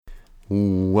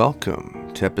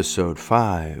Welcome to episode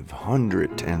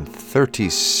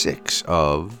 536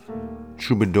 of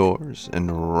Troubadours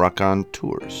and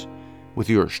Raconteurs with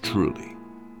yours truly,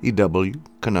 E.W.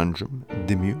 Conundrum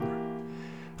Demure.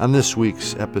 On this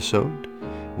week's episode,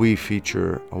 we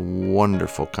feature a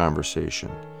wonderful conversation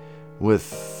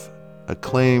with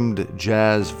acclaimed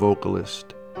jazz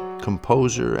vocalist,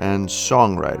 composer, and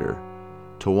songwriter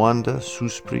Tawanda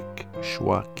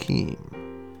Suessbrich-Joaquim.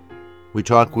 We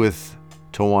talk with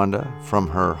Tawanda from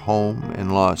her home in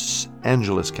Los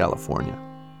Angeles, California,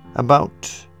 about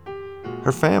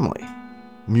her family,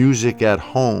 music at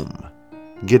home,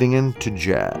 getting into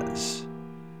jazz,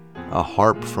 a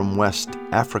harp from West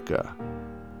Africa,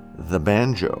 the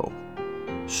banjo,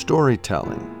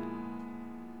 storytelling,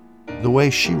 the way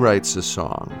she writes a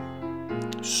song,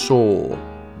 soul,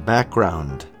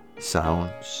 background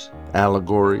sounds,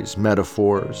 allegories,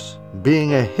 metaphors,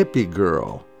 being a hippie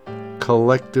girl,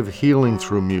 collective healing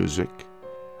through music,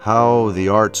 how the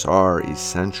arts are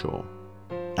essential,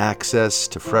 access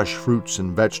to fresh fruits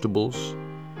and vegetables,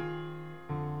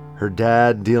 her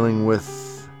dad dealing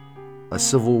with a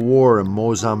civil war in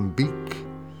Mozambique,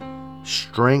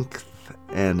 strength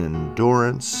and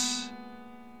endurance,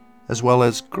 as well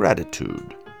as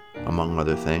gratitude, among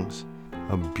other things.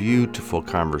 A beautiful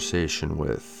conversation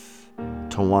with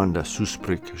Tawanda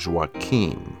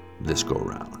Suessbrich-Joaquim this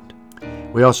go-round.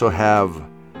 We also have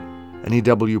an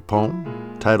EW poem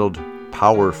titled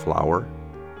Power Flower,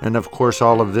 and of course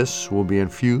all of this will be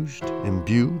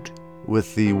imbued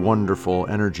with the wonderful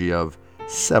energy of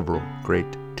several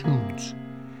great tunes.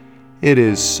 It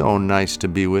is so nice to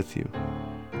be with you.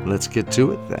 Let's get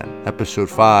to it then. Episode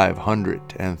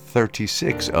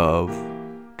 536 of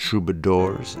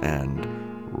Troubadours and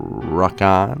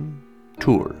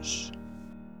Raconteurs.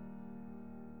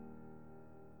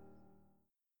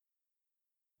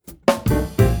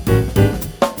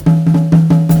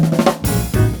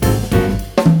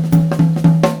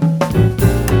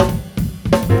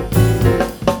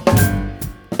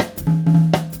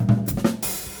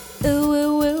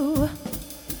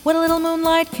 What a little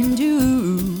moonlight can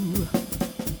do.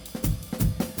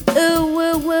 Ooh,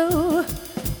 ooh, ooh.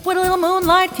 What a little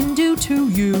moonlight can do to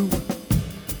you.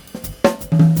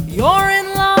 You're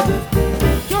in love,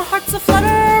 your heart's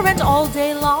aflutter, and all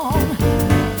day long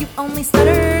you only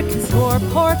stutter 'cause your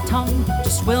poor tongue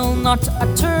just will not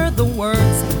utter the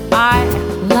words I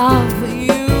love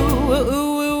you. Ooh,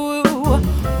 ooh, ooh.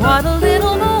 What a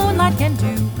little moonlight can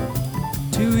do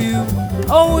to you.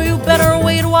 Oh, you better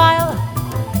wait a while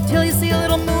till you see a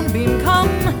little moonbeam come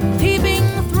peeping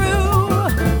through.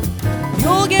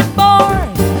 You'll get bored,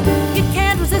 you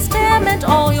can't resist him, and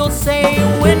all you'll say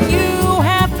when you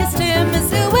have kissed him is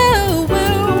ooh, ooh,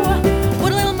 ooh.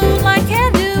 What a little moonlight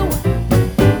can do. Oh,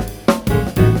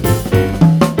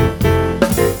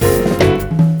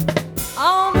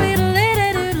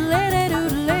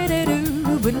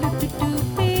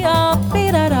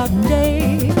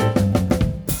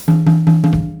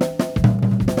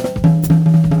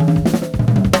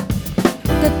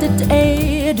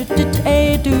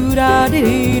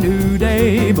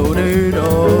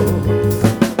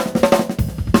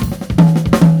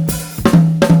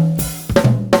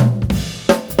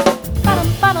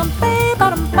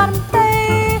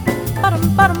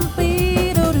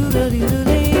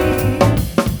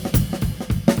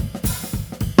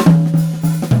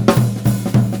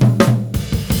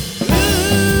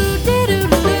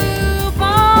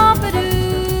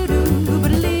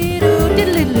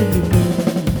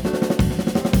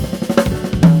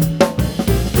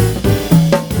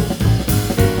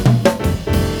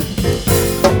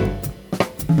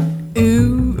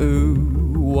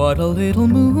 what a little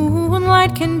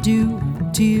moonlight can do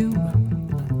to you.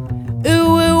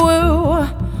 Ooh, ooh, ooh.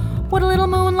 What a little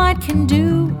moonlight can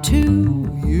do to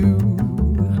you.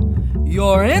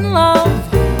 You're in love,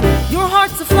 your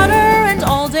heart's aflutter, and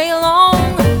all day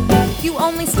long you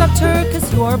only stutter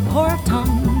 'cause your poor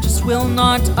tongue just will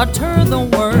not utter the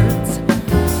words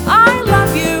I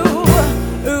love you.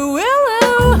 Ooh, ooh,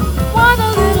 ooh. What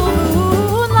a little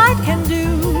moonlight can do.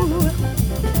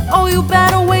 Oh, you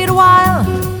better wait a while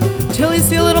till you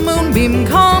see a little moonbeam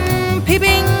come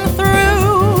peeping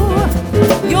through.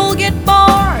 You'll get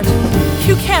bored,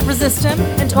 you can't resist him,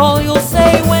 and all you'll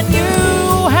say when you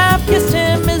have kissed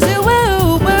him is ooh,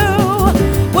 ooh, ooh.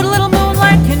 What a little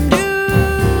moonlight can do.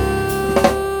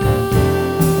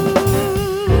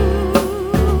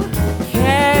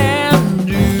 Can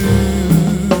do.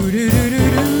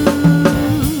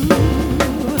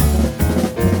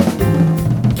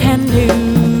 Can do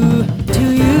to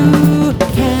you.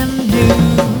 Can do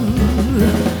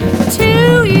to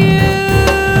you.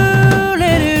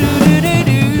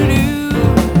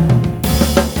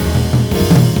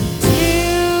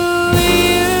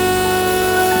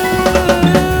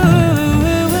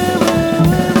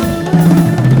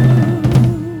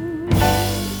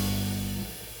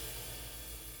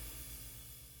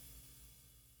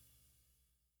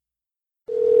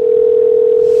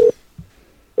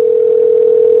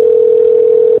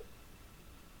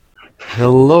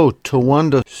 Hello,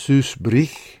 Tawanda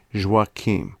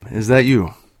Suessbrich-Joaquim. Is that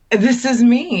you? This is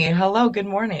me. Hello, good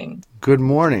morning. Good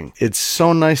morning. It's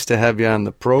so nice to have you on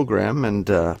the program, and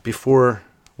before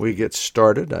we get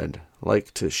started, I'd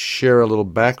like to share a little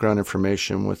background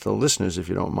information with the listeners, if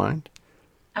you don't mind.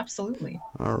 Absolutely.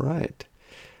 All right.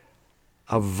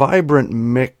 A vibrant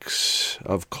mix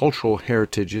of cultural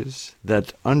heritages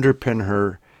that underpin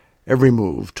her every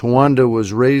move. Tawanda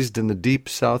was raised in the deep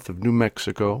south of New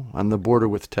Mexico on the border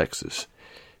with Texas.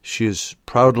 She is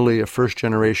proudly a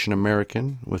first-generation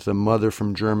American with a mother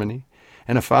from Germany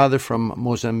and a father from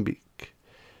Mozambique.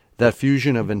 That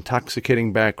fusion of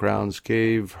intoxicating backgrounds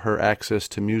gave her access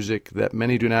to music that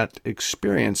many do not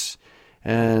experience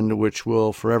and which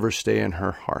will forever stay in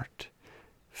her heart.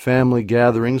 Family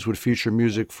gatherings would feature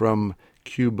music from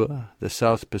Cuba, the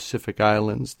South Pacific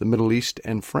Islands, the Middle East,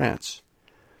 and France.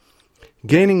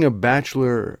 Gaining a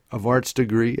Bachelor of Arts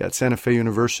degree at Santa Fe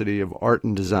University of Art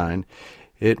and Design,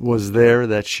 it was there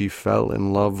that she fell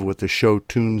in love with the show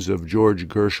tunes of George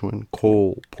Gershwin,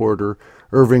 Cole Porter,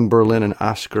 Irving Berlin, and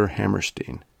Oscar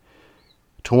Hammerstein.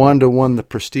 Tawanda won the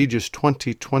prestigious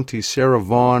 2020 Sarah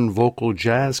Vaughan Vocal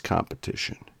Jazz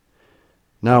Competition.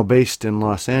 Now based in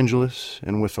Los Angeles,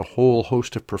 and with a whole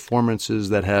host of performances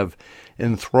that have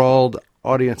enthralled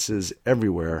audiences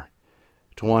everywhere,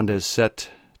 Tawanda is set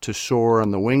to soar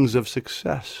on the wings of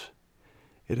success.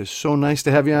 It is so nice to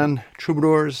have you on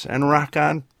Troubadours and Rock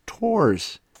on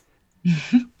Tours.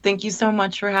 Thank you so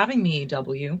much for having me,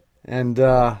 W. And,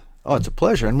 it's a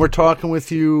pleasure. And we're talking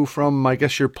with you from, I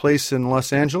guess, your place in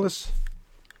Los Angeles?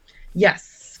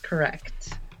 Yes,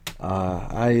 correct.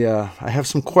 I have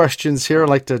some questions here I'd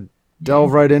like to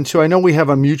delve right into. I know we have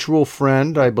a mutual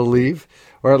friend, I believe,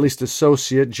 or at least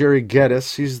associate, Jerry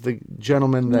Geddes. He's the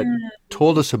gentleman that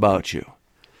told us about you.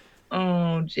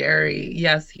 Oh, Jerry.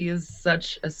 Yes, he is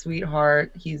such a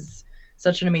sweetheart. He's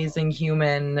such an amazing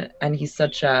human, and he's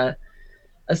such a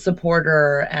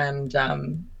supporter. And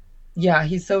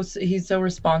he's so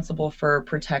responsible for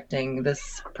protecting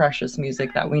this precious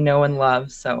music that we know and love.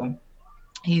 So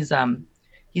he's a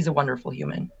wonderful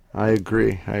human. I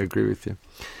agree with you.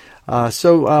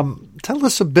 So tell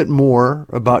us a bit more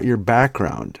about your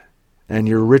background and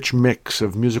your rich mix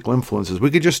of musical influences. We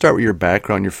could just start with your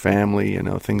background, your family,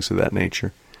 things of that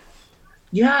nature.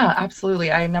 Yeah,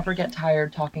 absolutely. I never get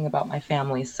tired talking about my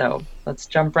family, so let's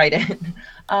jump right in.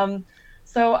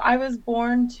 So I was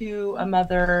born to a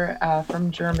mother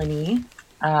from Germany,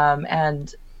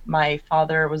 and my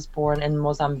father was born in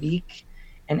Mozambique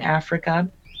in Africa.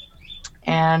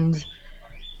 And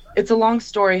it's a long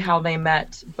story how they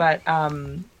met, but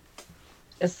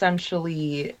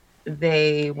essentially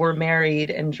they were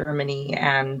married in Germany,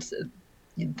 and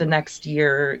the next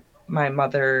year my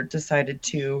mother decided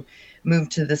to move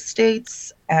to the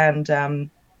States, and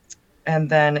then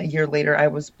a year later I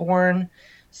was born.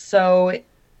 So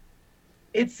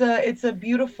it's a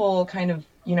beautiful kind of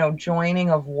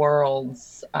joining of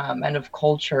worlds and of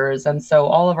cultures. And so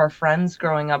all of our friends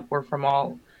growing up were from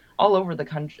all over the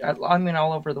country.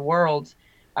 All over the world.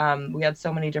 We had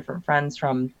so many different friends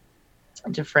from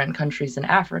different countries in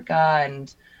Africa,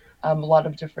 and a lot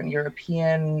of different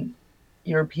European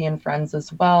friends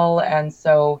as well. And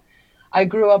so I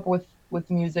grew up with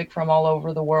music from all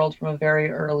over the world from a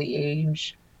very early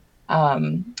age.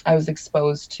 I was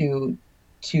exposed to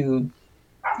so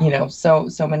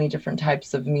many different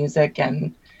types of music,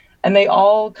 and they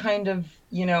all kind of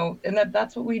and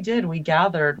that's what we did. We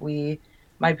gathered.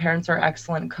 My parents are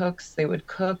excellent cooks. They would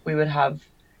cook. We would have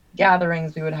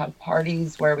gatherings. We would have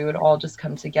parties where we would all just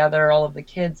come together, all of the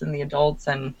kids and the adults,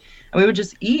 and we would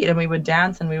just eat, and we would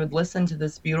dance, and we would listen to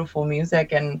this beautiful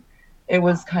music. And it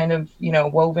was kind of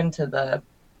woven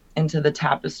into the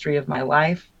tapestry of my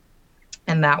life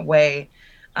in that way.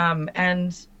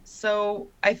 And so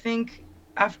I think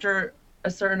after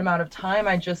a certain amount of time,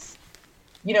 I just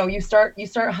you start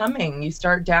humming, you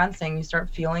start dancing, you start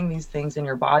feeling these things in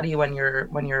your body when you're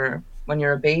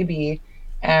a baby.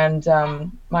 And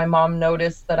my mom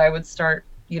noticed that I would start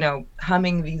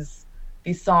humming these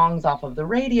songs off of the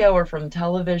radio or from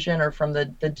television or from the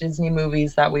Disney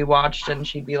movies that we watched, and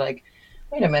she'd be like,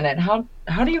 wait a minute, how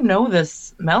do you know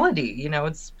this melody?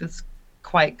 It's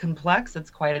quite complex, it's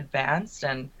quite advanced.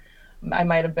 And I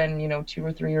might have been 2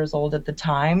 or 3 years old at the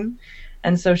time.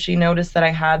 And so she noticed that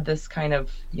I had this kind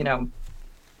of,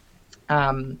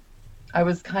 I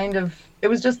was kind of,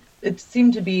 it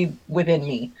seemed to be within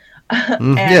me.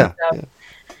 And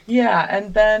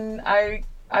then I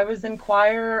was in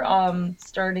choir,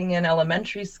 starting in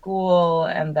elementary school,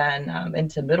 and then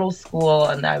into middle school,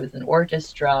 and I was in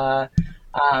orchestra.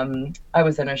 I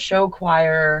was in a show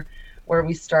choir where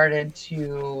we started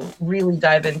to really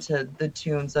dive into the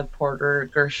tunes of Porter,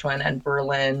 Gershwin, and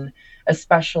Berlin,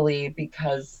 especially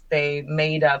because they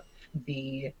made up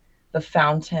the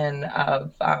fountain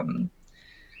of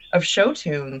show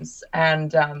tunes,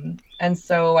 and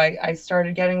so I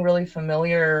started getting really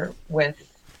familiar with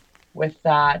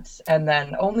that, and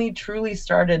then only truly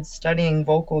started studying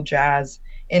vocal jazz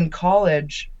in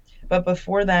college. But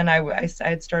before then, I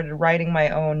had started writing my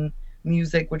own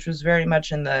music, which was very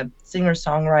much in the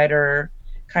singer-songwriter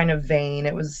kind of vein.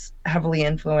 It was heavily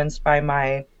influenced by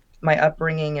my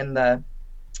upbringing in the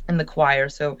choir,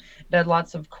 so it had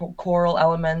lots of choral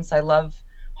elements. I love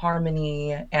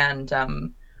harmony, and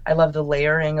I love the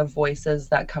layering of voices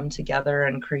that come together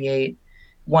and create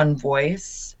one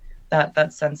voice.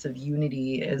 That sense of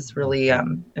unity is really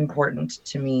important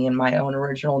to me in my own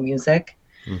original music.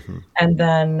 Mm-hmm. And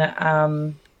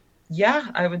then,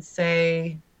 yeah, I would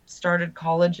say started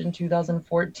college in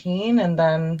 2014, and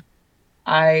then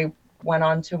I went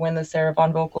on to win the Sarah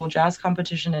Vaughan Vocal Jazz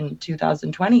Competition in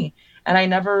 2020. And I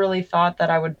never really thought that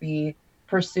I would be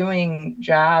pursuing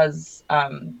jazz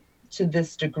to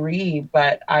this degree,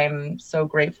 but I'm so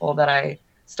grateful that I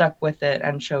stuck with it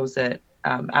and chose it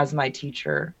as my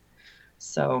teacher.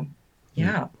 So,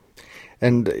 yeah.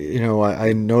 And,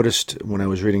 I noticed when I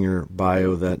was reading your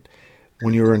bio that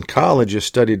when you were in college, you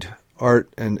studied art,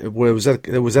 and it was at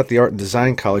the Art and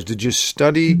Design College. Did you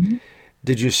study? Mm-hmm.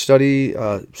 Did you study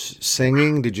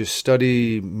singing? Did you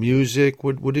study music?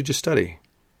 What did you study?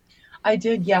 I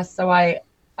did, yes. So I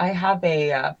have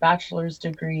a bachelor's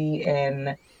degree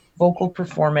in vocal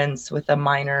performance with a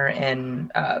minor in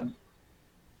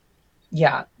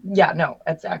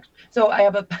so I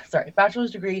have a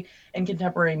bachelor's degree in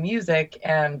contemporary music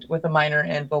and with a minor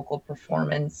in vocal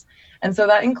performance. And so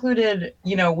that included,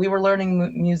 we were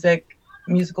learning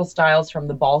musical styles from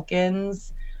the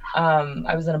Balkans.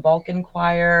 I was in a Balkan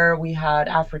choir. We had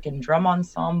African drum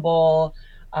ensemble.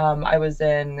 I was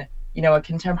in, a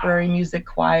contemporary music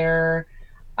choir.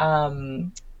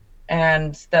 And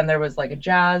then there was like a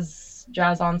jazz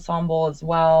ensemble as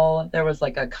well. There was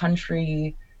like a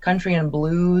country and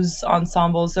blues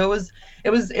ensemble. So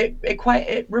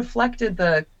it reflected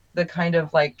the kind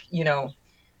of like,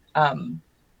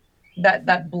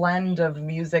 that blend of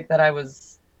music that I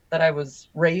was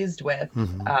raised with.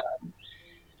 Mm-hmm.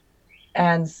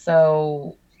 And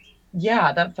so,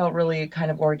 yeah, that felt really kind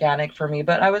of organic for me.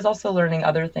 But I was also learning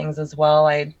other things as well.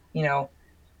 I,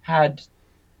 had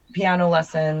piano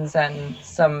lessons and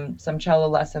some cello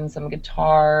lessons, some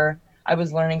guitar. I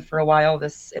was learning for a while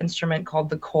this instrument called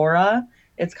the kora.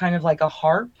 It's kind of like a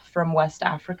harp from West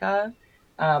Africa.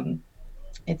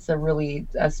 It's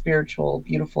a spiritual,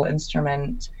 beautiful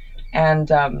instrument.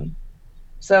 And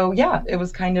so, yeah, it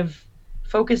was kind of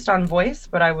focused on voice,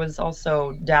 but I was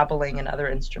also dabbling in other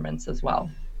instruments as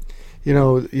well.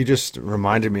 You just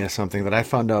reminded me of something that I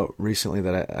found out recently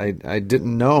that I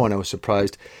didn't know, and I was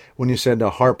surprised when you said a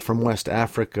harp from West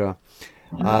Africa.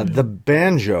 The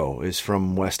banjo is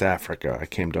from West Africa, I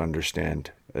came to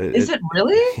understand. Is it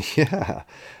really? Yeah.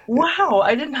 Wow,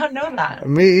 I did not know that.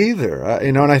 Me either.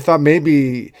 And I thought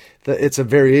maybe it's a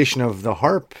variation of the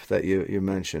harp that you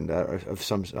mentioned, of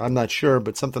some. I'm not sure,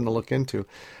 but something to look into.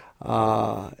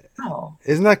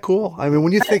 Isn't that cool? I mean,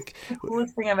 when you think, the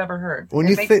coolest thing I've ever heard. When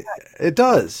you think it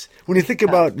does, when you think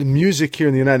about music here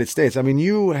in the United States, I mean,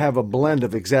 you have a blend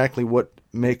of exactly what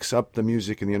makes up the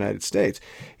music in the United States.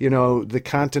 The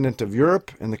continent of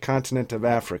Europe and the continent of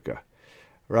Africa,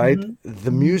 right? Mm-hmm.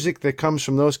 The music that comes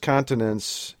from those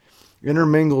continents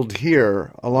intermingled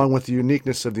here, along with the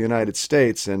uniqueness of the United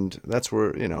States, and that's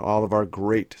where all of our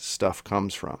great stuff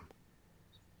comes from.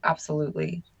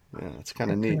 Absolutely. Yeah, it's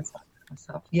kind of neat.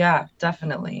 Yeah,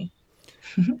 definitely.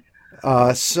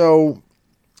 So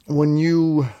when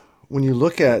you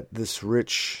look at this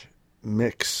rich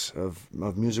mix of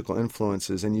musical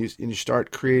influences and you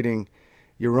start creating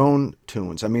your own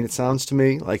tunes, I mean, it sounds to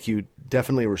me like you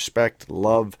definitely respect,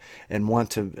 love, and want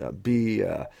to be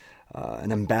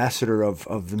an ambassador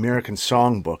of the American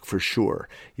songbook for sure.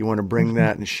 You want to bring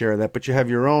that and share that, but you have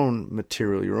your own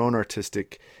material, your own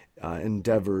artistic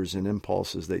endeavors and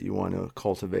impulses that you want to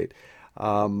cultivate.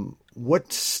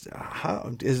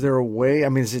 Is there a way? I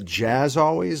mean, is it jazz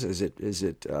always? Is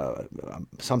it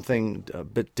something a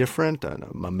bit different, a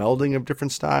melding of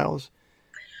different styles?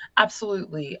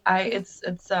 Absolutely. It's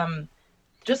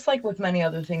just like with many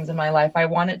other things in my life, I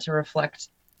want it to reflect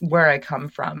where I come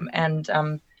from. And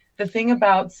the thing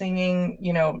about singing,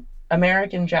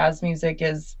 American jazz music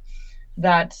is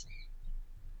that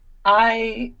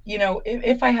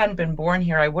if I hadn't been born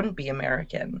here, I wouldn't be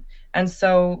American. And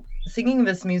so singing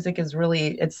this music is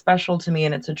it's special to me,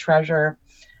 and it's a treasure.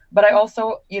 but I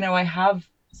also, I have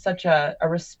such a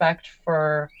respect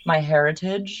for my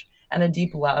heritage and a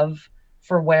deep love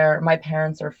for where my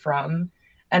parents are from.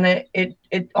 And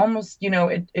it almost,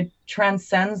 it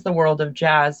transcends the world of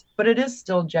jazz, but it is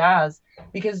still jazz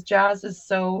because jazz is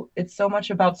it's so much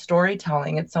about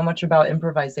storytelling. It's so much about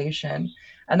improvisation.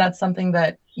 And that's something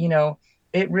that,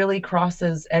 it really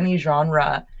crosses any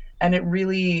genre. And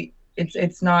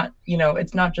it's not,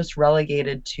 it's not just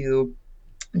relegated to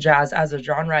jazz as a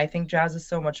genre. I think jazz is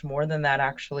so much more than that,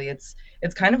 actually. It's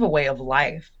kind of a way of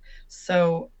life.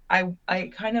 So I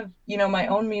kind of, my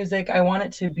own music, I want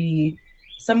it to be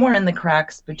somewhere in the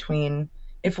cracks between,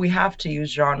 if we have to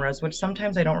use genres, which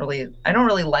sometimes I don't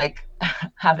really like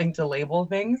having to label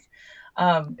things.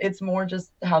 It's more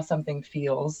just how something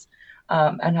feels,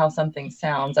 and how something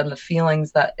sounds and the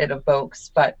feelings that it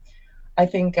evokes. But I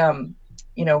think,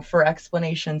 for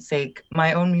explanation's sake,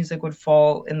 my own music would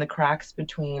fall in the cracks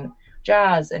between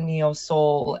jazz and neo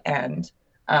soul, and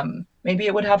maybe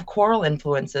it would have choral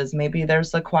influences. Maybe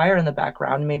there's a choir in the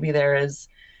background. Maybe there's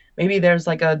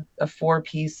like a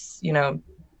four-piece,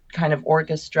 kind of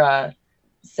orchestra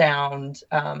sound.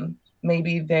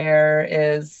 Maybe there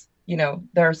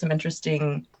are some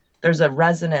interesting. There's a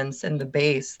resonance in the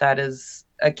bass that is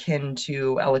akin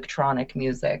to electronic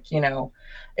music.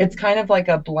 It's kind of like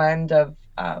a blend of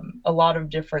a lot of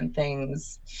different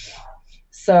things.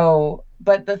 So,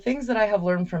 but the things that I have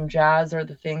learned from jazz are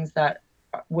the things that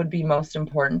would be most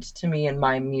important to me in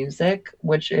my music,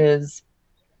 which is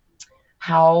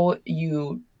how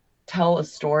you tell a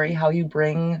story, how you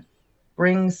bring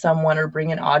someone or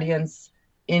bring an audience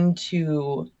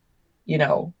into, you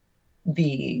know,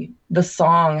 the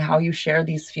song, how you share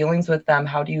these feelings with them,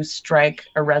 how do you strike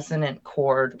a resonant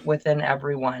chord within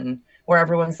everyone where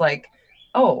everyone's like,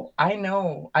 oh, I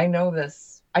know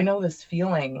this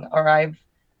feeling. Or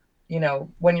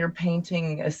when you're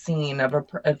painting a scene of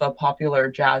a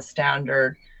popular jazz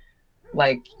standard,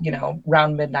 like,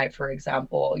 Round Midnight, for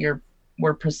example,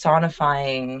 we're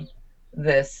personifying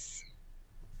this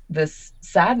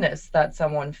sadness that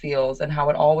someone feels and how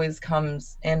it always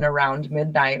comes in around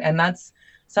midnight. And that's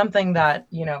something that,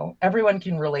 everyone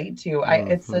can relate to.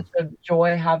 It's such a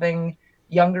joy having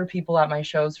younger people at my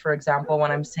shows, for example,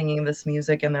 when I'm singing this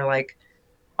music and they're like,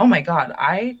 oh my God,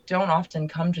 I don't often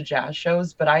come to jazz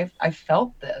shows, but I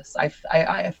felt this.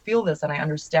 I feel this and I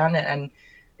understand it. And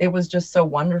it was just so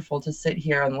wonderful to sit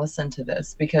here and listen to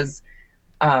this because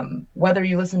whether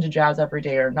you listen to jazz every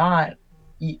day or not,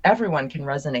 everyone can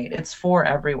resonate. It's for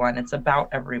everyone. It's about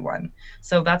everyone.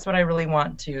 So that's what I really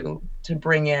want to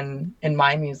bring in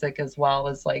my music, as well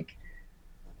as like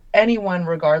anyone,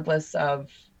 regardless of,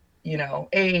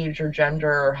 age or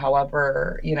gender or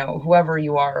however, whoever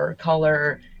you are, or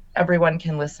color, everyone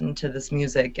can listen to this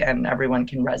music and everyone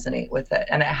can resonate with it.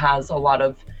 And it has a lot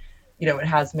of, it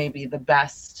has maybe the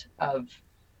best of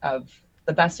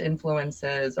the best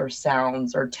influences or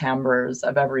sounds or timbres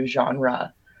of every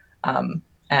genre.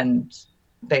 And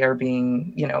they are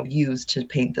being, used to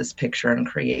paint this picture and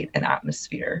create an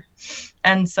atmosphere.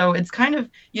 And so it's kind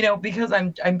of, because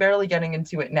I'm barely getting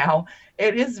into it now,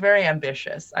 it is very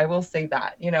ambitious. I will say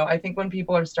that. I think when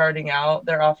people are starting out,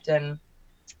 they're often,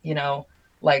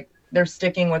 like they're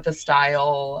sticking with the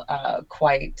style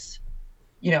quite,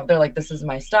 they're like, this is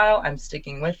my style, I'm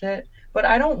sticking with it. But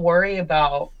I don't worry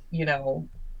about,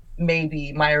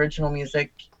 maybe my original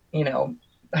music,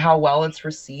 how well it's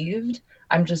received.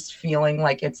 I'm just feeling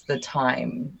like it's the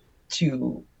time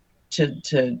to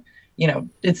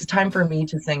it's time for me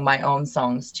to sing my own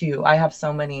songs too. I have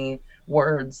so many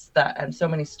words and so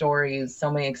many stories, so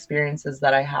many experiences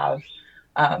that I have.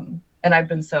 And I've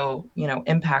been so,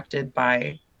 impacted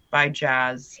by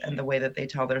jazz and the way that they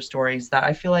tell their stories, that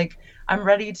I feel like I'm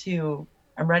ready to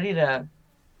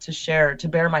share, to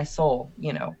bare my soul,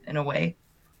 in a way.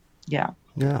 Yeah.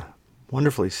 Yeah.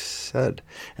 Wonderfully said.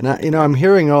 And I'm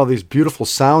hearing all these beautiful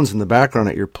sounds in the background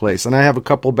at your place. And I have a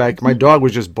couple back. My dog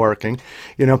was just barking.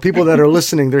 People that are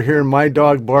listening, they're hearing my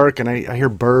dog bark, and I hear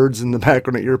birds in the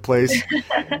background at your place.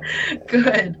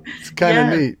 Good. It's kind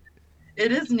of neat.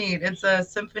 It is neat. It's a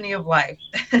symphony of life.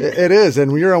 It is.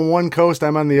 And you're on one coast,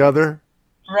 I'm on the other.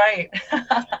 Right.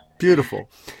 Beautiful.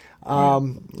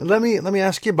 Let me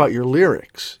ask you about your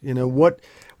lyrics.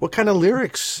 What kind of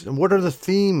lyrics and what are the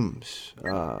themes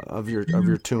of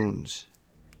your tunes?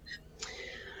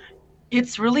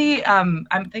 It's really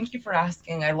thank you for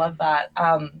asking. I love that.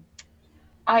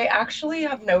 I actually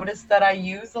have noticed that I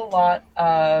use a lot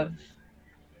of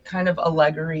kind of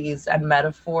allegories and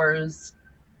metaphors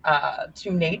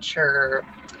to nature.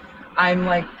 I'm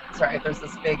like, sorry, there's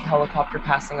this big helicopter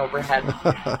passing overhead.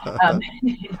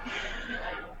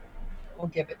 We'll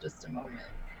give it just a moment.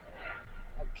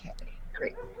 Okay,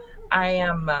 great. I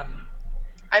am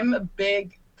I'm a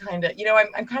big kind of,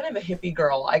 I'm kind of a hippie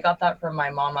girl. I got that from my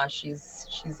mama. She's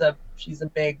a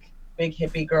big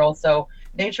hippie girl. So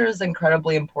nature is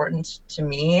incredibly important to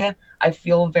me. I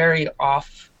feel very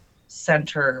off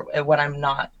center when I'm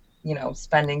not,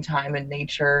 spending time in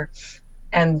nature.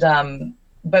 And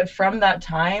but from that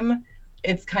time,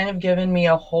 it's kind of given me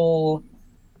a whole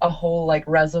like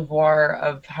reservoir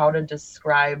of how to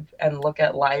describe and look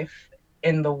at life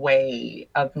in the way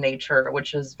of nature,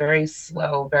 which is very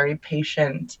slow, very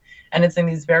patient. And it's in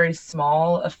these very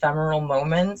small, ephemeral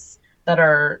moments that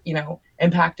are,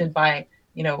 impacted by,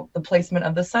 the placement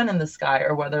of the sun in the sky,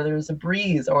 or whether there's a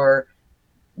breeze, or,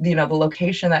 the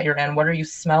location that you're in. What are you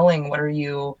smelling? What are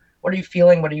you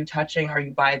feeling? What are you touching? Are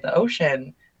you by the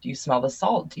ocean? Do you smell the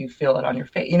salt? Do you feel it on your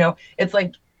face? It's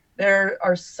like there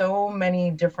are so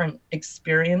many different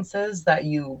experiences that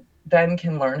you then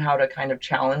can learn how to kind of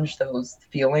challenge those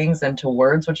feelings into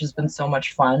words, which has been so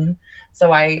much fun.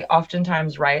 So I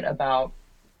oftentimes write about,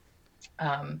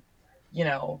 um, you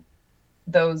know,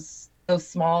 those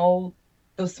small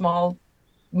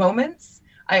moments.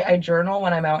 I journal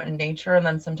when I'm out in nature, and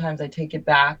then sometimes I take it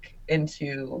back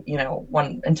into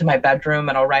my bedroom,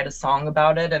 and I'll write a song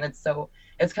about it. And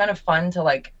it's kind of fun to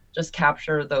like just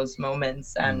capture those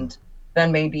moments, and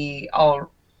then maybe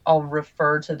I'll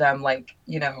refer to them like,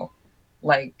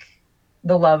 like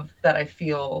the love that I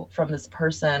feel from this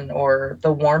person, or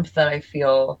the warmth that I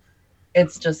feel.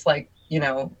 It's just like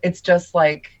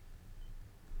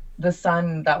the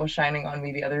sun that was shining on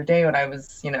me the other day when I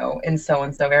was, in so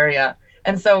and so area.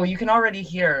 And so you can already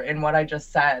hear in what I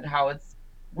just said how it's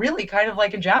really kind of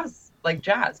like jazz, For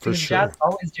because sure. jazz is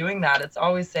always doing that. It's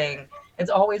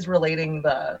always relating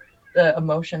the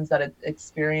emotions that it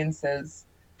experiences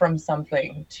from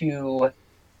something to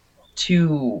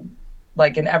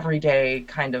like an everyday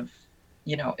kind of,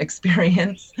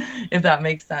 experience, if that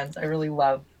makes sense. I really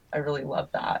love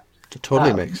that. It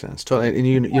totally makes Um, sense.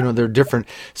 Totally, and they're different.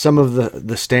 Some of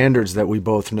the standards that we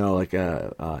both know, like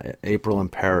April in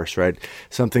Paris, right?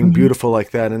 Something mhm, beautiful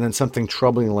like that, and then something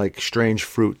troubling like Strange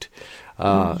Fruit.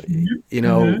 Uh, mhm, you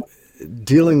know, mhm.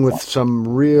 dealing with some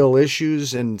real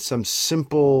issues and some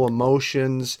simple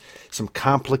emotions, some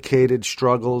complicated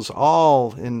struggles,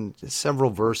 all in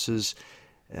several verses,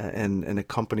 and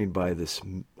accompanied by this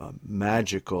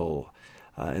magical,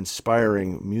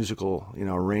 inspiring musical,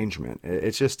 arrangement.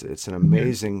 It's an Mhm.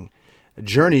 amazing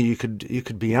journey you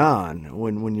could be on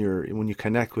when you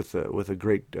connect with a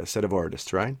great set of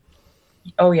artists, right?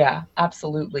 Oh yeah,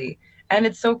 absolutely. And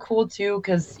it's so cool too,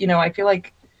 because I feel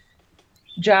like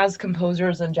jazz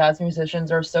composers and jazz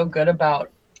musicians are so good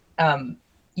about, um,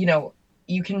 you know,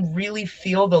 you can really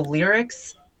feel the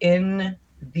lyrics in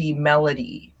the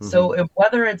melody. Mm-hmm. So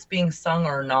whether it's being sung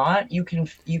or not, you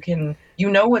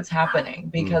know what's happening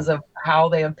because Mm. of how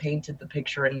they have painted the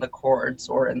picture in the chords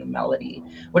or in the melody,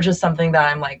 which is something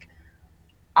that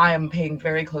I am paying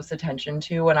very close attention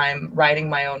to when I'm writing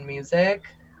my own music.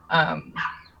 Um,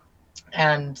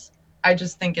 and I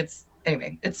just think it's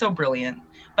so brilliant.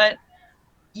 But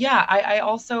yeah, I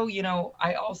also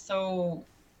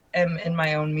am in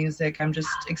my own music. I'm just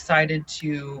excited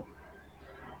to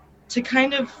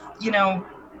kind of, you know,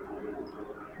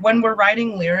 when I'm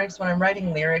writing lyrics,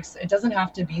 it doesn't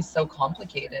have to be so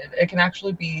complicated. It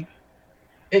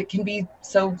can be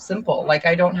so simple. Like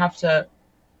I don't have to,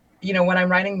 when I'm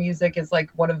writing music is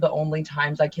like one of the only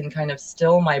times I can kind of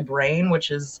still my brain,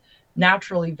 which is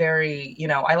naturally very,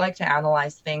 I like to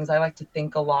analyze things. I like to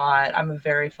think a lot. I'm a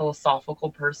very philosophical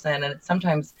person, and it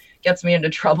sometimes gets me into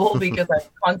trouble because I'm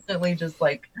constantly just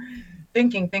like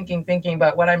thinking, thinking, thinking.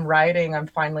 But when I'm writing, I'm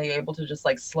finally able to just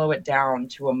like slow it down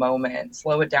to a moment,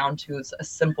 slow it down to a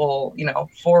simple,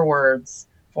 four words,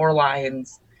 four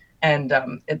lines. And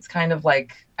it's kind of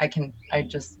like I can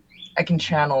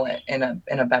channel it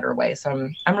in a better way. So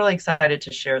I'm really excited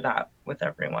to share that with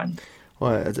everyone.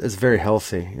 Well, it's very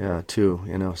healthy,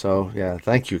 too, So, yeah,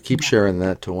 thank you. Keep Yeah. sharing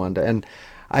that, Tawanda. And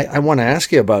I want to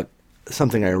ask you about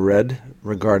something I read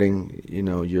regarding,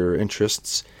 your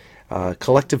interests,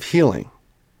 collective healing.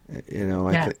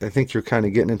 Yes. I think you're kind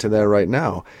of getting into that right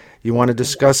now. You want to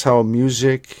discuss how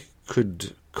music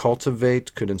could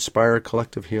inspire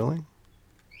collective healing?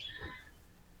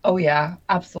 Oh yeah,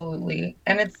 absolutely.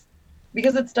 And it's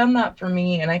because it's done that for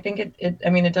me, and I think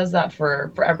it does that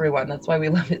for everyone. That's why we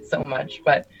love it so much.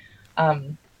 But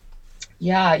um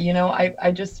yeah,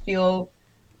 I just feel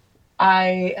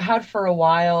I had for a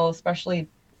while, especially,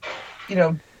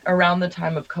 around the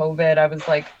time of COVID, I was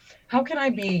like, how can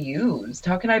I be used?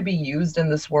 How can I be used in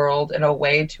this world in a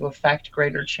way to affect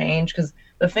greater change? Because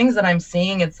the things that I'm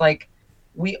seeing, it's like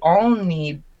we all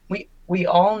need we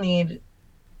all need,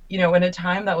 in a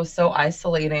time that was so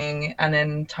isolating, and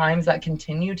in times that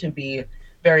continue to be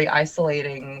very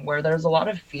isolating, where there's a lot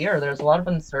of fear, there's a lot of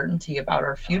uncertainty about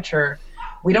our future.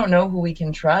 We don't know who we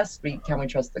can trust. Can we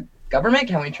trust the government?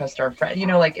 Can we trust our friend?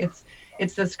 Like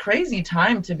it's this crazy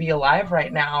time to be alive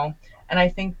right now. And I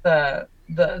think the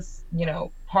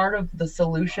part of the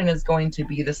solution is going to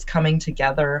be this coming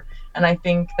together. And I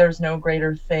think there's no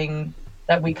greater thing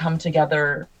that we come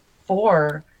together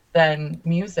for than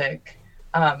music.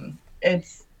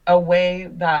 It's a way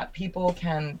that people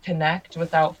can connect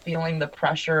without feeling the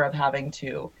pressure of having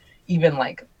to even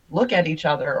like look at each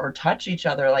other or touch each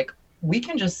other. Like, we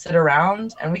can just sit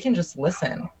around and we can just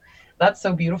listen. That's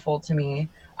so beautiful to me.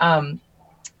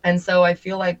 And so I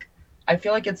feel like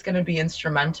it's going to be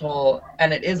instrumental,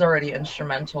 and it is already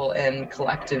instrumental in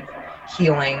collective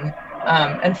healing.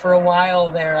 And for a while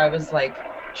there, I was like,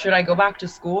 should I go back to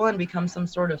school and become some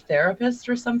sort of therapist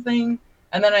or something?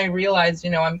 And then I realized,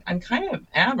 I'm kind of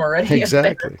am already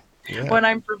exactly when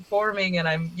I'm performing, and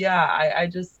I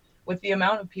just, with the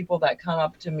amount of people that come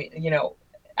up to me,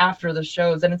 after the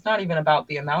shows, and it's not even about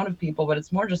the amount of people, but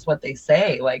it's more just what they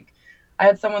say. Like, I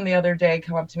had someone the other day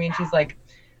come up to me and she's like,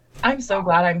 I'm so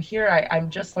glad I'm here.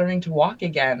 I'm just learning to walk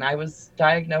again. I was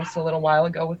diagnosed a little while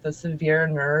ago with a severe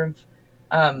nerve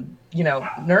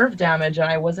damage, and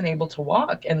I wasn't able to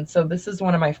walk. And so this is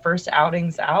one of my first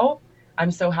outings out.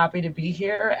 I'm so happy to be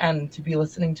here and to be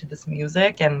listening to this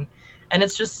music. And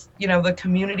it's just, the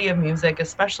community of music,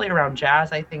 especially around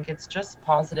jazz, I think it's just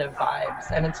positive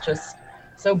vibes, and it's just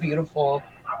so beautiful.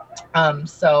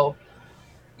 So,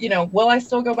 will I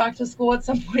still go back to school at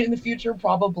some point in the future?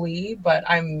 Probably, but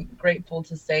I'm grateful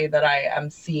to say that I am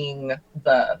seeing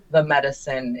the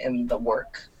medicine in the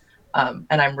work. And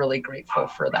I'm really grateful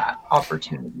for that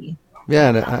opportunity. Yeah,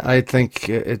 and I think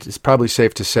it's probably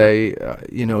safe to say,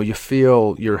 you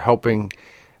feel you're helping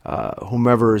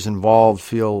whomever is involved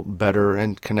feel better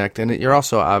and connect. And you're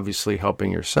also obviously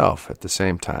helping yourself at the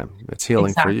same time. It's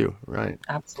healing for you, right?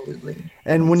 Absolutely.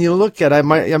 And when you look at,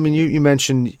 you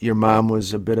mentioned your mom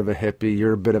was a bit of a hippie.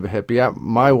 You're a bit of a hippie.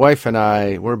 My wife and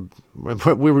I,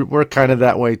 we're kind of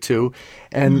that way too.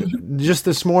 And just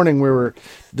this morning we were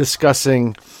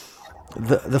discussing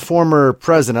the former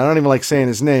president. I don't even like saying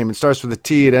his name. It starts with a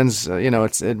T. It ends,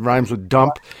 it rhymes with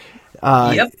dump.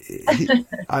 Yep.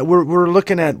 We're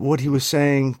looking at what he was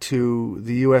saying to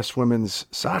the U.S. women's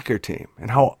soccer team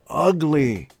and how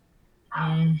ugly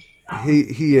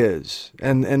he is,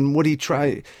 and what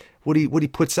he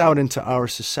puts out into our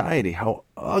society, how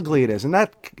ugly it is, and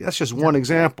that's just one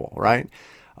example, right,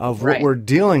 of what we're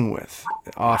dealing with.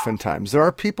 Oftentimes, there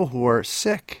are people who are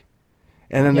sick,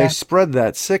 and then they spread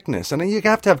that sickness, and you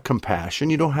have to have compassion.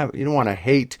 You don't want to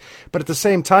hate, but at the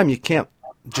same time, you can't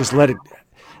just let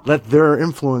their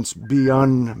influence be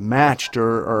unmatched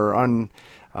or I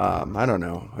don't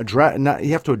know,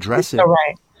 you have to address it. So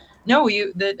right. No,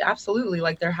 absolutely.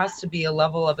 Like, there has to be a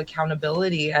level of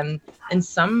accountability. And in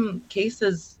some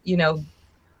cases,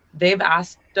 they've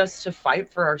asked us to fight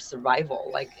for our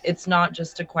survival. Like, it's not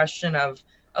just a question of,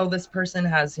 oh, this person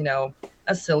has,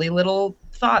 a silly little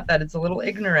thought that it's a little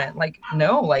ignorant. Like,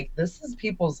 no, like, this is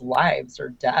people's lives or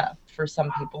death for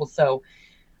some people. So,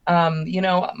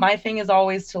 my thing is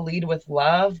always to lead with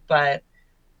love, but,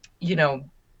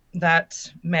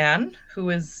 that man who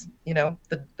is, the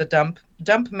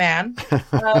dump man,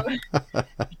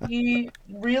 he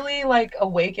really like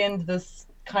awakened this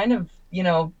kind of,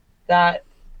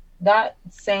 that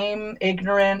same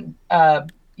ignorant,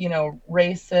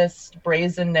 racist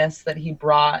brazenness that he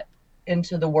brought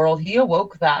into the world. He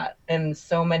awoke that in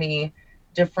so many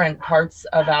different parts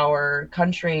of our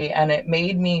country. And it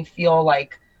made me feel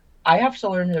like I have to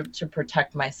learn to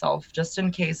protect myself just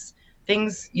in case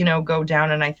things, go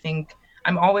down. And I think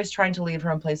I'm always trying to lead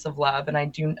from a place of love. And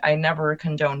I never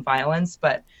condone violence,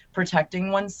 but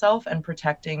protecting oneself and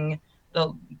protecting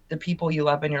the people you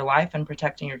love in your life and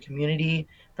protecting your community,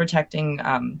 protecting,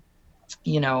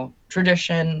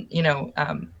 tradition,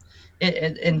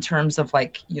 in terms of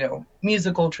like,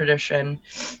 musical tradition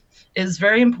is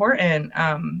very important,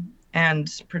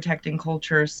 and protecting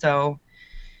culture. So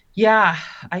yeah,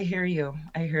 I hear you.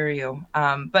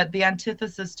 But the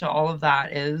antithesis to all of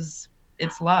that is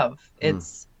it's love,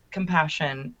 it's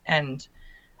compassion. And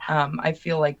I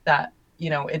feel like that,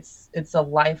 it's a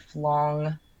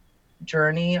lifelong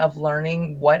journey of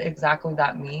learning what exactly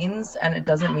that means. And it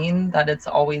doesn't mean that it's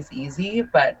always easy,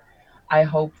 but I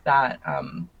hope that,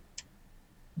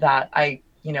 that I,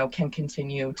 can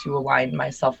continue to align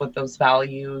myself with those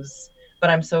values. But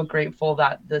I'm so grateful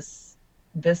that this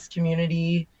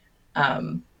community,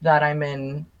 that I'm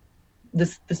in,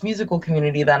 this musical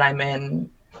community that I'm in,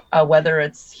 whether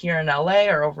it's here in LA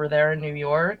or over there in New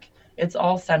York, it's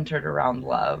all centered around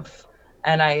love.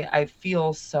 And I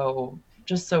feel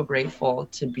just so grateful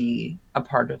to be a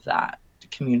part of that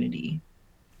community.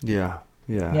 Yeah,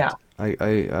 yeah. Yeah.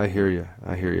 I hear you.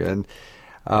 I hear you. And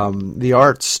the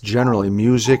arts generally,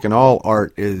 music and all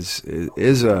art is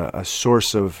a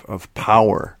source of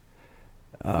power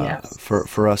Yes.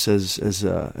 for us as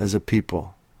a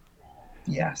people.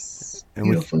 Yes. And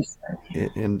Beautifully said.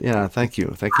 and yeah, thank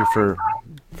you for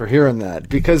hearing that,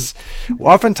 because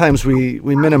oftentimes we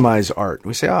minimize art.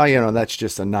 We say, oh, that's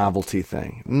just a novelty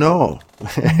thing. No,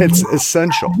 it's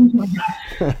essential.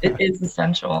 It is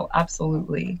essential.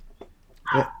 Absolutely.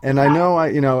 And I know,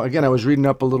 again, I was reading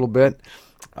up a little bit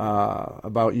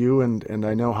about you, and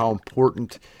I know how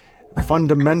important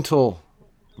fundamental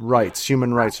rights,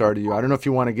 human rights, are to you. I don't know if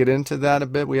you want to get into that a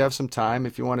bit. We have some time.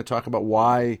 If you want to talk about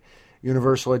why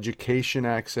universal education,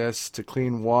 access to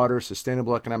clean water,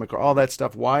 sustainable economic, all that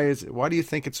stuff. Why do you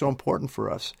think it's so important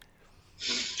for us?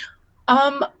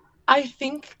 I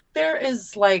think there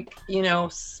is, like,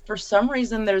 for some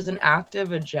reason there's an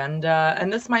active agenda,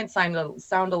 and this might sound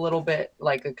a little bit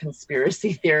like a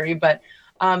conspiracy theory, but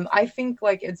I think,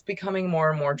 like, it's becoming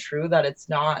more and more true that it's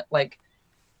not, like,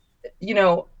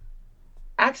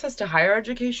 access to higher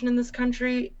education in this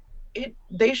country,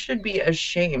 they should be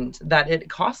ashamed that it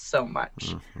costs so much.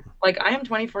 Mm-hmm. Like, I am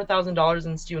 $24,000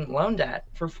 in student loan debt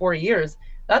for 4 years.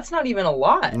 That's not even a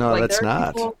lot. No, like, that's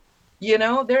not. People,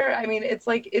 I mean, it's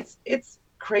like, it's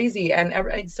crazy.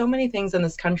 And so many things in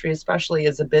this country, especially,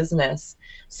 is a business.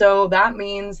 So that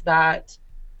means that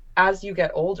as you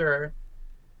get older,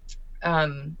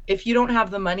 if you don't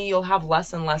have the money, you'll have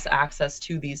less and less access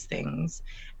to these things.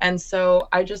 And so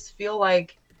I just feel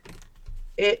like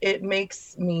it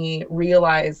makes me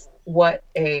realize what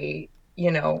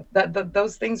that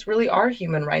those things really are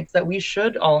human rights, that we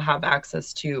should all have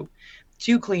access to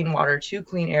clean water, to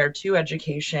clean air, to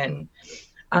education,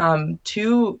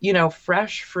 to,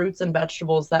 fresh fruits and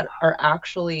vegetables that are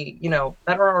actually,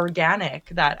 that are organic,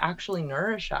 that actually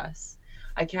nourish us.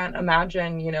 I can't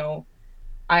imagine,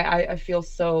 I feel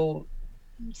so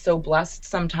blessed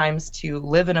sometimes to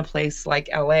live in a place like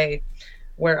LA,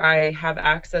 where I have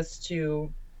access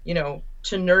to,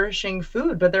 to nourishing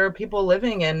food, but there are people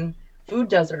living in food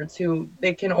deserts who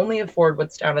they can only afford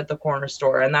what's down at the corner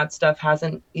store, and that stuff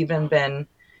hasn't even been,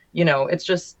 it's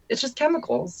just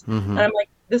chemicals. Mm-hmm. And I'm like,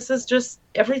 this is just,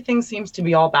 everything seems to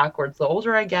be all backwards. The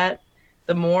older I get,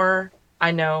 the more I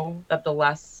know that the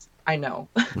less I know.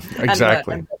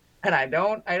 Exactly. and I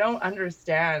don't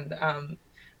understand.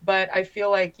 But I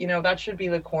feel like, that should be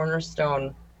the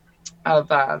cornerstone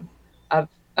of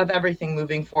everything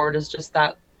moving forward, is just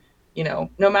that,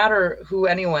 no matter who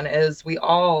anyone is, we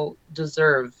all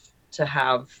deserve to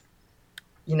have,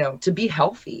 to be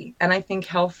healthy. And I think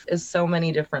health is so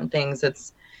many different things.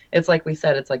 It's like we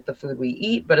said, it's like the food we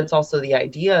eat, but it's also the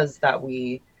ideas that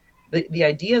we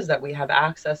have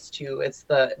access to. It's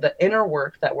the inner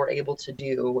work that we're able to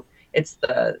do. It's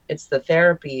the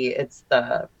therapy. It's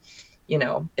the,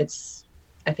 it's,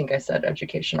 I think I said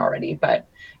education already, but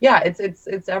yeah,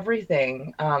 it's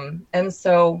everything. And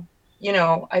so,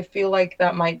 I feel like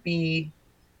that might be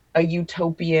a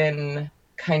utopian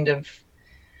kind of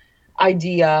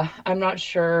idea. I'm not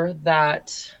sure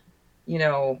that,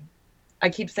 I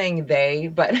keep saying they,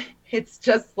 but it's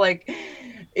just like,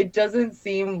 it doesn't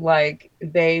seem like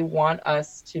they want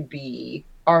us to be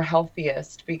our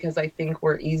healthiest, because I think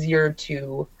we're easier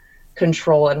to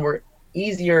control, and we're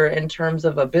easier in terms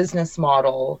of a business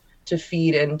model to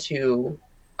feed into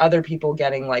other people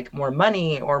getting, like, more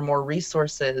money or more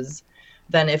resources,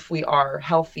 than if we are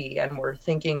healthy and we're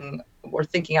thinking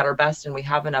at our best, and we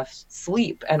have enough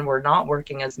sleep, and we're not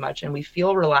working as much, and we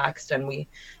feel relaxed, and we,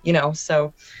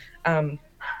 so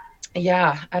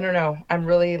yeah, I don't know. I'm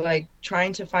really, like,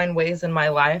 trying to find ways in my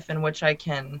life in which I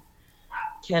can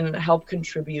help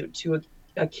contribute to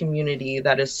a community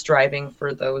that is striving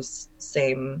for those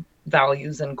same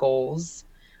values and goals.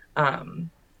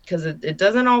 Because it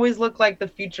doesn't always look like the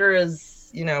future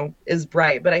is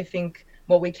bright, but I think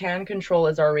what we can control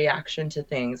is our reaction to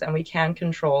things, and we can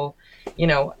control,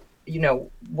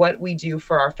 what we do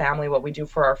for our family, what we do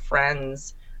for our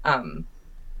friends.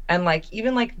 And, like,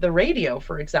 even, like, the radio,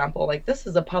 for example, like, this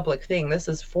is a public thing. This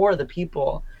is for the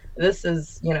people. This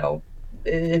is,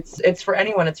 it's for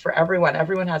anyone. It's for everyone.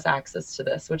 Everyone has access to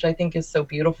this, which I think is so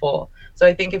beautiful. So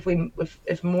I think if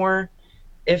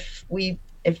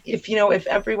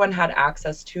everyone had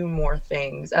access to more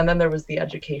things, and then there was the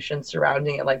education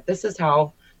surrounding it, like, this is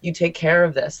how you take care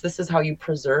of this. This is how you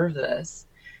preserve this.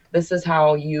 This is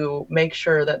how you make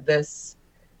sure that this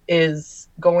is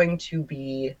going to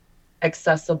be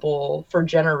accessible for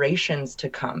generations to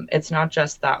come. It's not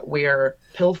just that we're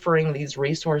pilfering these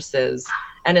resources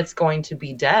and it's going to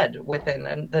be dead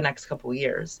within the next couple of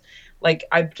years. Like,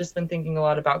 I've just been thinking a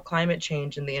lot about climate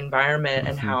change and the environment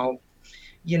and how,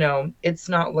 it's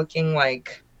not looking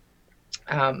like,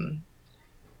 the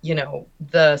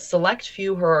select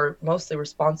few who are mostly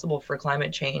responsible for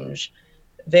climate change,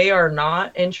 they are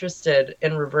not interested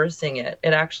in reversing it.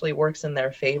 It actually works in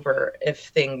their favor if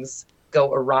things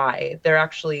go awry. They're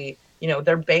actually,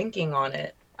 they're banking on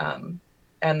it, and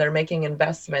they're making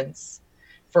investments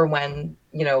for when,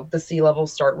 the sea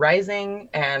levels start rising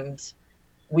and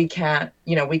we can't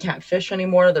fish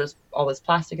anymore. There's all this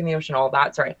plastic in the ocean, all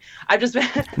that. Sorry. I've just been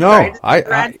No,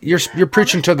 you're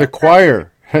preaching to the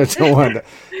choir. Tawanda,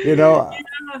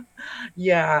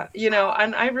 Yeah,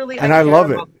 and I really and I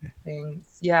love it.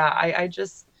 Things. Yeah, I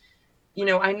just,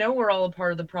 I know we're all a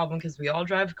part of the problem because we all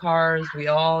drive cars, we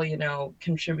all,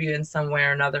 contribute in some way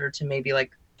or another to maybe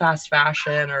like fast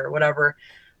fashion or whatever,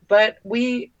 but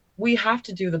we have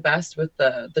to do the best with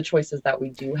the choices that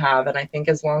we do have. And I think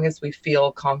as long as we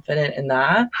feel confident in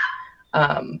that,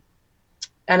 and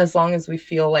as long as we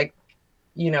feel like,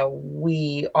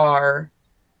 we are,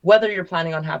 whether you're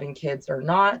planning on having kids or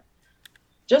not,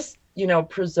 just,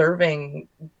 preserving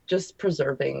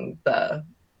the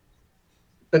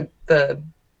I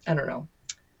don't know,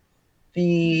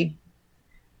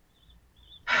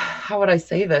 how would I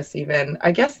say this even?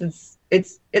 I guess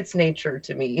it's nature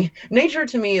to me. Nature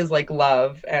to me is like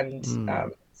love. And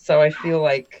so I feel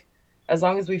like as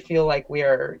long as we feel like we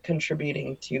are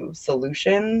contributing to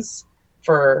solutions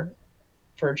for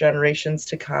generations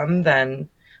to come, then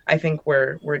I think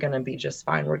we're going to be just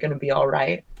fine. We're going to be all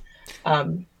right.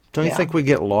 Don't you think we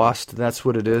get lost? That's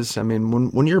what it is. I mean,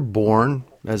 when you're born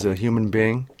as a human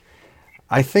being,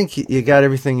 I think you got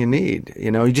everything you need.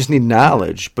 You just need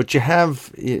knowledge, but you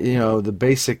have, the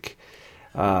basic,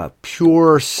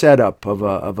 pure setup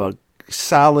of a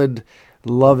solid,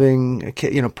 loving,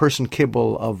 person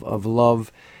capable of love,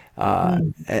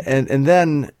 and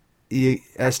then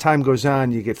as time goes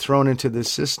on, you get thrown into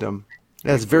this system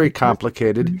that's very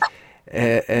complicated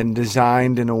and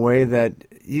designed in a way that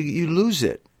you lose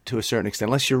it to a certain extent,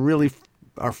 unless you really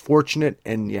are fortunate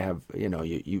and you have,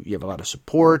 you have a lot of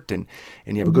support and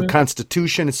you have a good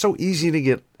constitution. It's so easy to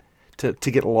get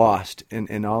lost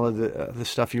in all of the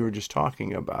stuff you were just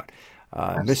talking about,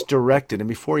 misdirected, and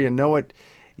before you know it,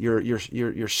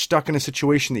 you're stuck in a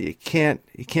situation that you can't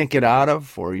get out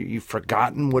of, or you've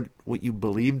forgotten what you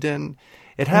believed in.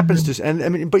 It happens to, and I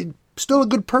mean, but still a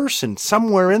good person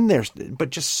somewhere in there, but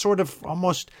just sort of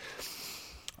almost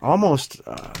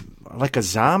like a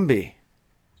zombie.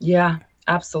 Yeah,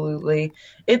 absolutely.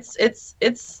 It's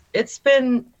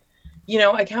been,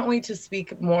 I can't wait to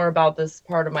speak more about this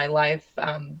part of my life.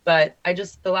 But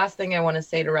the last thing I want to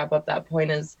say to wrap up that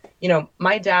point is,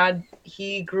 my dad,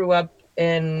 he grew up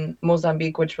in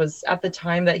Mozambique, which was at the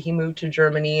time that he moved to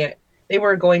Germany, they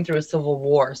were going through a civil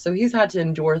war. So he's had to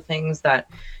endure things that,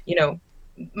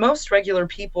 most regular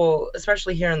people,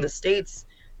 especially here in the States,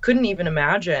 couldn't even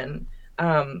imagine.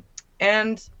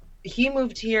 And he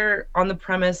moved here on the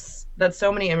premise that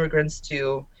so many immigrants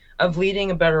do, of leading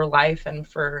a better life and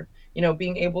for,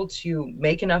 being able to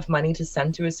make enough money to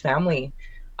send to his family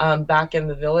back in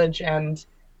the village. And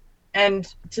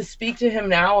to speak to him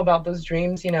now about those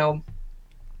dreams,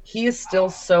 he is still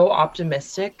so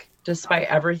optimistic despite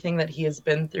everything that he has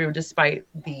been through, despite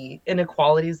the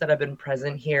inequalities that have been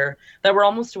present here, that we're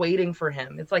almost waiting for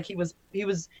him. It's like he was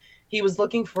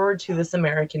looking forward to this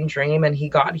American dream, and he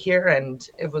got here, and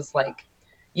it was like,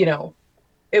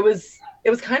 it was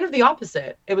kind of the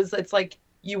opposite. It's like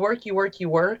you work,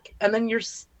 and then you're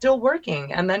still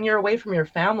working, and then you're away from your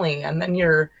family, and then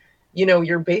you're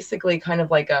basically kind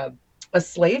of like a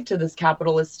slave to this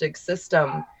capitalistic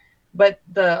system. But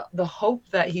the hope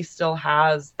that he still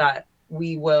has that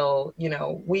we will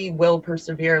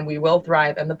persevere and we will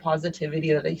thrive, and the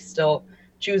positivity that he still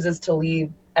chooses to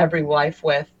leave every life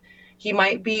with. He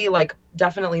might be like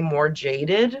definitely more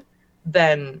jaded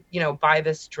than, by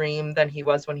this dream than he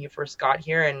was when he first got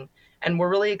here. And we're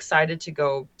really excited to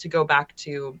go back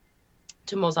to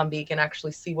Mozambique and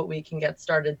actually see what we can get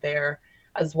started there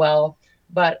as well.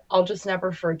 But I'll just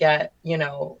never forget,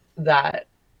 that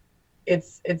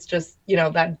it's just,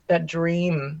 that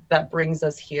dream that brings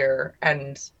us here.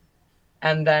 And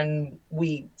then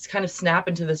we kind of snap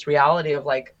into this reality of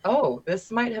like, oh,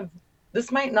 this might not,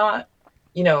 this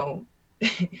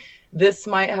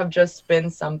might have just been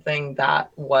something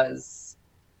that was,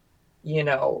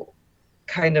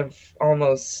 kind of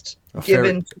almost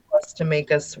given to us to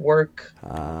make us work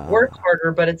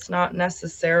harder, but it's not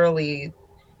necessarily,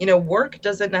 work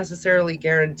doesn't necessarily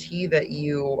guarantee that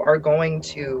you are going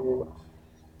to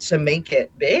make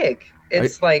it big.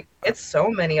 It's like it's so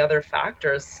many other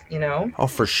factors, Oh,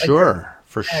 for like sure.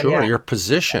 For sure. yeah, Your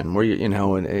position, where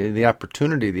and the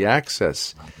opportunity, the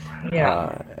access.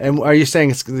 yeah. And are you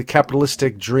saying it's the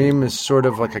capitalistic dream is sort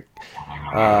of like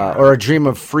or a dream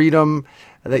of freedom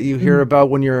that you hear about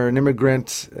when you're an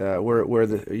immigrant, where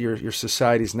your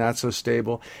society's not so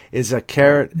stable, is a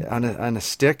carrot on a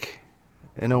stick,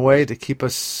 in a way, to keep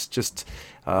us just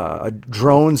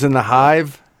drones in the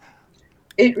hive?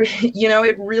 It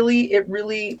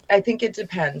really, I think it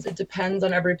depends. It depends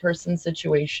on every person's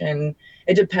situation.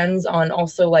 It depends on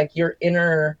also like your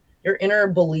inner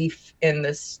belief in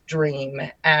this dream,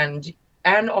 and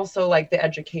also like the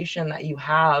education that you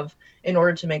have in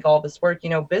order to make all this work.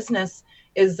 Business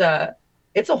is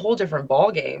it's a whole different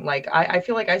ball game. Like I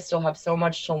feel like I still have so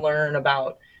much to learn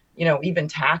about, even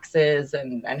taxes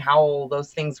and how all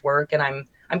those things work. And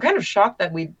I'm kind of shocked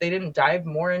that they didn't dive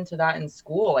more into that in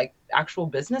school, like actual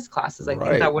business classes. I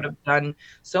think that would have done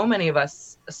so many of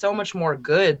us so much more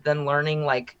good than learning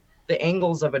like the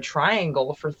angles of a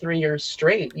triangle for 3 years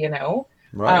straight,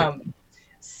 Right.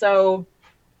 So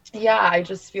yeah, I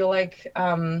just feel like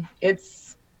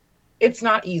it's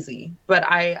not easy, but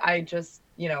I just,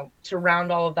 to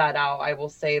round all of that out, I will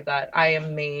say that I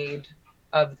am made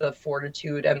of the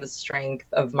fortitude and the strength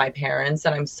of my parents,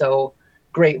 and I'm so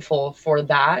grateful for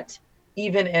that.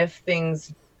 Even if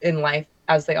things in life,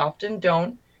 as they often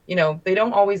don't, they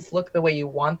don't always look the way you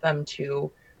want them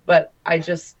to, but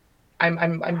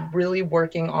I'm really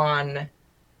working on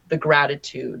the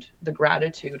gratitude,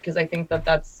 because I think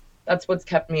that's what's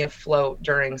kept me afloat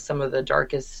during some of the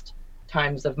darkest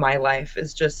times of my life,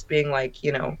 is just being like,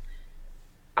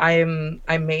 I'm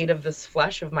made of this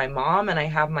flesh of my mom, and I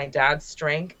have my dad's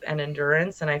strength and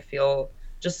endurance, and I feel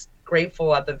just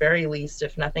grateful, at the very least,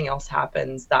 if nothing else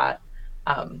happens, that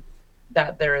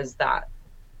that there is that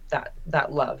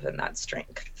love and that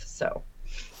strength. So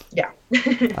yeah.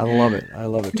 I love it,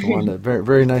 Tawanda. Very,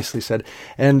 very nicely said.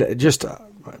 And just,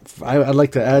 I'd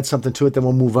like to add something to it, then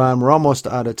we'll move on. We're almost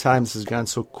out of time. This has gone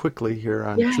so quickly here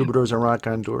on Troubadours and Rock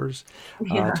on Doors,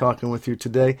 talking with you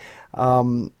today.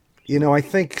 I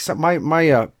think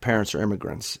my parents are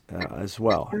immigrants as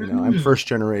well. I'm first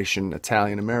generation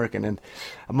Italian American, and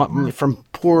I'm from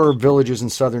poor villages in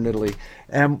southern Italy.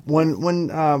 And when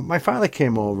my father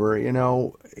came over,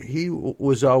 he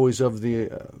was always of the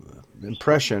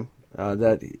impression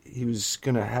that he was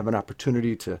going to have an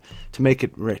opportunity to make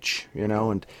it rich,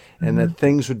 and that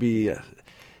things would be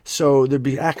so there'd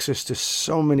be access to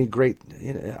so many great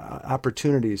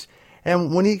opportunities.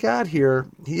 And when he got here,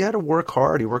 he had to work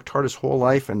hard. He worked hard his whole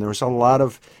life, and there was a lot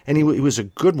of, and he was a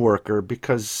good worker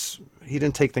because he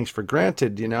didn't take things for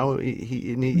granted.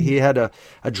 He had a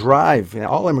drive.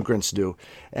 All immigrants do,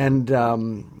 and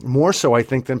more so, I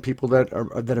think, than people that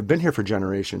have been here for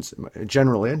generations.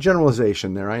 Generally, a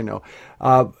generalization there, I know.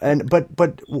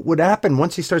 But what happened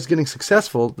once he starts getting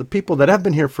successful? The people that have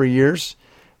been here for years,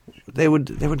 they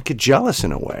would get jealous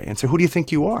in a way and say, "Who do you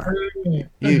think you are?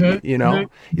 You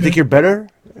think you're better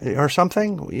or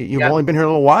something? You've only been here a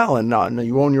little while, and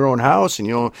you own your own house, and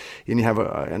you have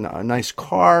a nice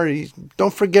car.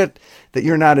 Don't forget that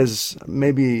you're not as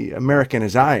maybe American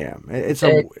as I am."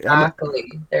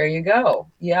 Exactly. There you go.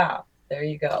 Yeah, there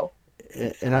you go.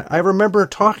 And I remember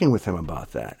talking with him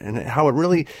about that, and how it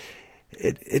really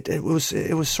it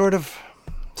was sort of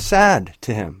sad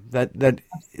to him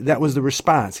that was the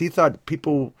response. He thought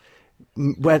people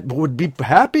would be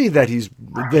happy that he's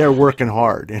there working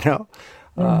hard. And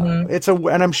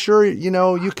I'm sure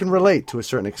you can relate to a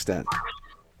certain extent.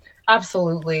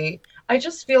 Absolutely. I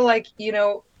just feel like they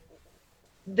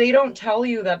don't tell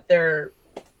you that they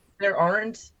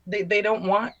don't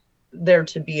want there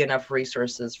to be enough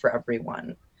resources for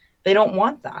everyone. They don't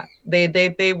want that.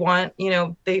 They want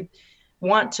they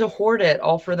want to hoard it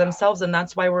all for themselves, and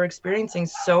that's why we're experiencing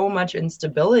so much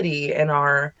instability in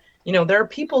our there are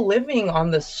people living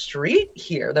on the street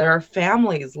here. There are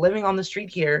families living on the street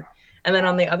here, and then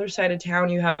on the other side of town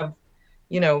you have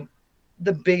the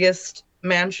biggest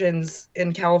mansions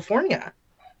in California.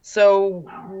 So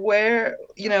where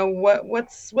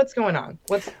what's going on?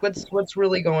 What's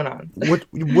really going on?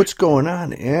 What's going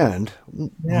on? And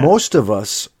most of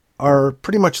us are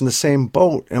pretty much in the same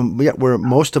boat, and yet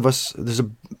most of us,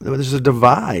 there's a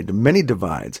divide, many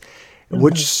divides,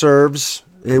 which serves.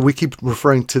 We keep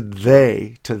referring to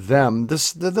them. The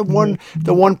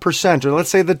 1%, or let's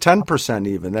say the 10%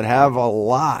 even, that have a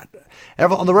lot.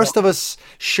 The rest of us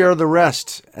share the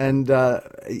rest, and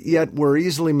yet we're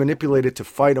easily manipulated to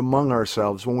fight among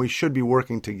ourselves when we should be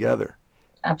working together.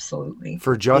 Absolutely.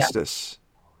 For justice.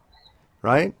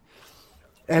 right?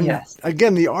 And Yes.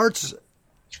 again, the arts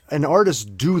and artists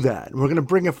do that. We're going to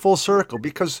bring it full circle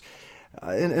because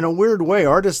in a weird way,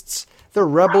 artists, they're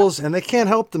rebels and they can't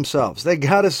help themselves. They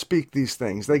got to speak these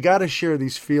things. They got to share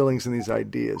these feelings and these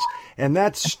ideas. And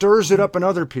that stirs it up in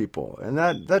other people. And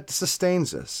that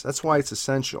sustains us. That's why it's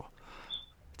essential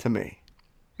to me.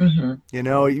 Mm-hmm. You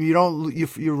know,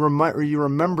 you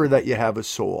remember that you have a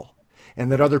soul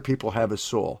and that other people have a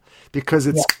soul because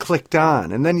it's clicked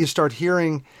on. And then you start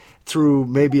hearing through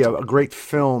maybe a great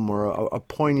film or a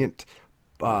poignant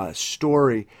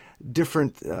story,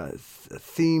 different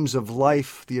themes of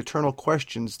life, the eternal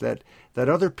questions that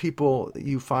other people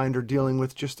you find are dealing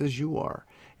with just as you are.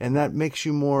 And that makes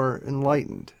you more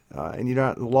enlightened, and you're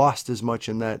not lost as much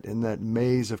in that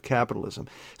maze of capitalism.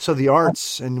 So the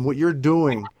arts and what you're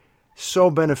doing,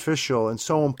 so beneficial and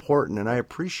so important, and I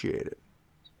appreciate it.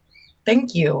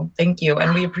 Thank you,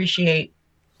 and we appreciate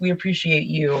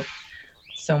you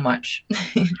so much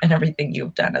and everything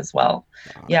you've done as well.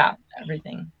 Yeah,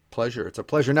 everything. Pleasure. It's a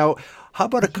pleasure. Now, how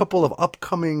about a couple of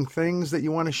upcoming things that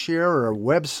you want to share, or a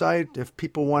website if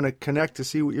people want to connect to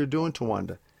see what you're doing,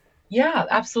 Tawanda? Yeah,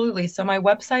 absolutely. So my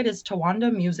website is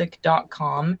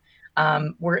tawandamusic.com.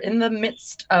 We're in the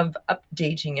midst of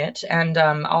updating it, and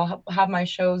I'll have my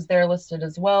shows there listed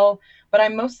as well. But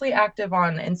I'm mostly active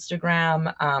on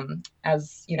Instagram,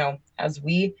 as you know, as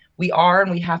we are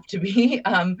and we have to be.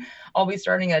 I'll be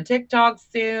starting a TikTok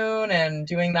soon and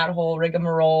doing that whole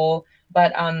rigmarole.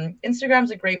 But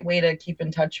Instagram's a great way to keep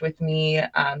in touch with me,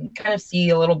 kind of see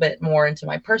a little bit more into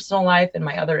my personal life and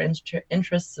my other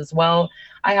interests as well.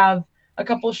 I have a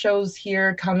couple shows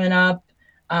here coming up,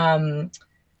 and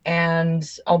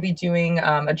I'll be doing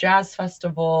a jazz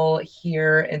festival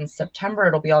here in September.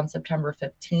 It'll be on September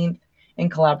 15th in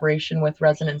collaboration with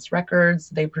Resonance Records.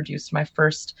 They produced my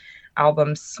first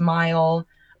album, Smile.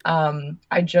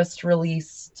 I just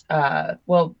released,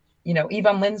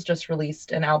 Yvonne Lynn's just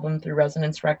released an album through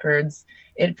Resonance Records.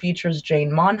 It features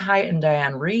Jane Monheit and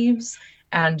Diane Reeves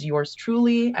and yours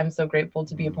truly. I'm so grateful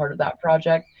to be a part of that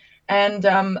project. And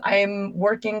I'm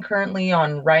working currently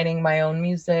on writing my own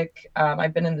music.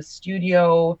 I've been in the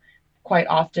studio quite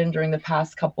often during the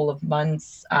past couple of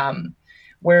months.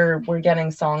 We're getting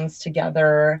songs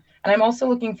together. And I'm also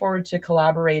looking forward to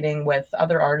collaborating with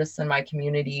other artists in my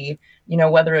community, you know,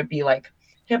 whether it be like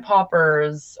hip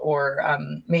hoppers or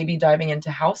maybe diving into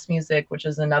house music, which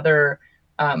is another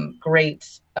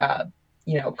great,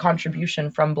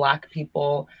 contribution from Black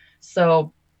people.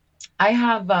 So I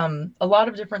have a lot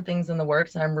of different things in the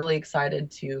works, and I'm really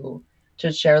excited to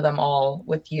share them all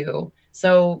with you.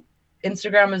 So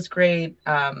Instagram is great.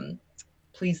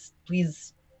 Please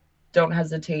don't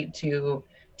hesitate to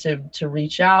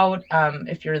reach out.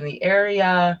 If you're in the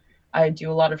area, I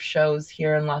do a lot of shows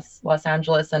here in Los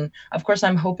Angeles, and of course,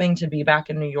 I'm hoping to be back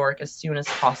in New York as soon as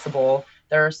possible.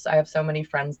 I have so many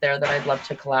friends there that I'd love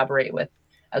to collaborate with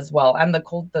as well, and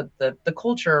the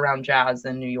culture around jazz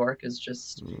in New York is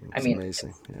just,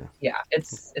 amazing.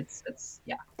 It's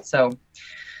so.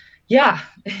 Yeah.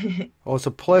 Well, it's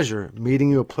a pleasure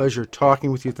meeting you, a pleasure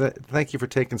talking with you. Thank you for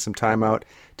taking some time out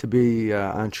to be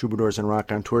on Troubadours and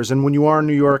Rock on Tours. And when you are in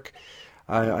New York,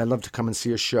 I'd love to come and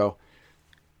see a show.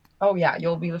 Oh, yeah.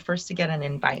 You'll be the first to get an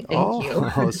invite. Thank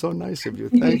you. Oh, so nice of you.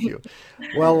 Thank you.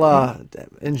 Well,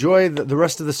 enjoy the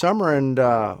rest of the summer, and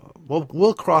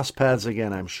we'll cross paths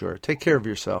again, I'm sure. Take care of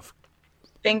yourself.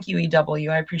 Thank you, EW.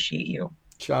 I appreciate you.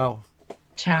 Ciao.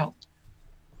 Ciao.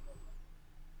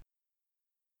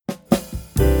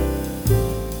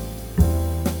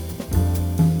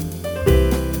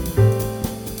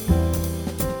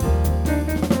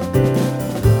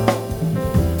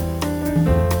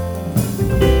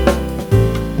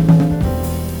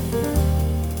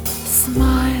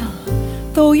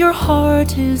 Though your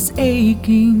heart is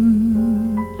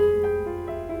aching,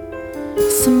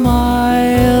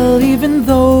 smile even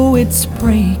though it's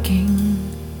breaking.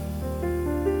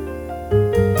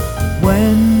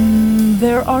 When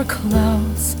there are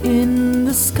clouds in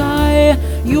the sky,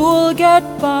 you'll get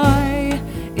by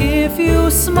if you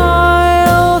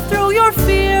smile through your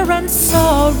fear and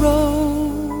sorrow.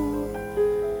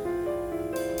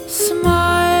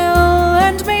 Smile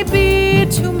and maybe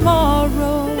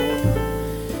tomorrow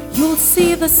you'll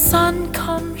see the sun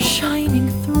come shining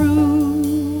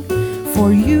through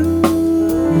for you.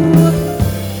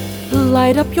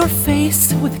 Light up your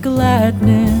face with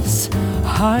gladness,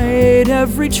 hide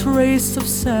every trace of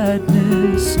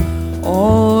sadness.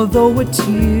 Although a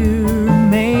tear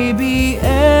may be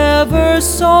ever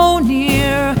so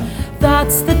near,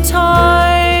 that's the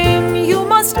time you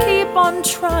must keep on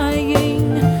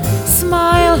trying.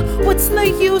 Smile, what's the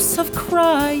use of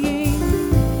crying?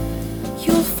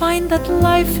 find that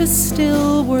life is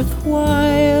still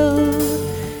worthwhile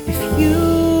if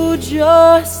you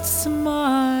just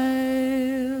smile.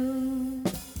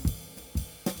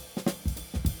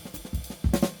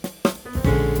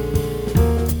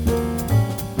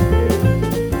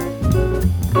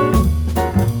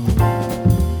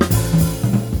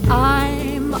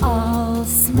 I'm all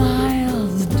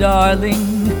smiles,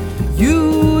 darling,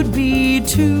 you'd be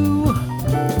too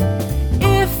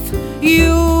if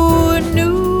you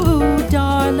knew,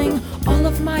 darling, all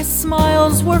of my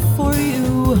smiles were for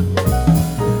you.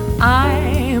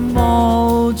 I'm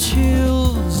all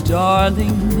chills,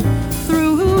 darling,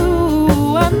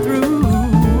 through and through.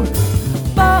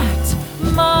 But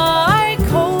my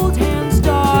cold hands,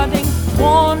 darling,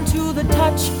 warm to the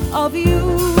touch of you.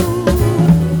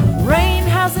 Rain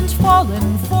hasn't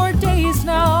fallen for days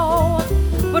now,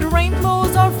 but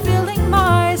rainbows are filling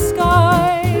my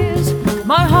skies.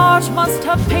 My heart must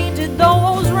have painted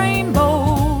those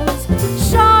rainbows,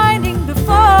 shining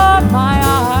before my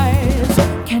eyes.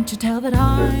 Can't you tell that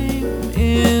I'm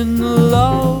in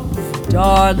love,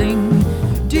 darling,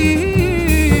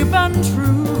 deep and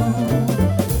true,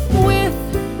 with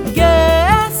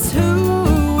guess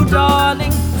who,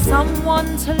 darling,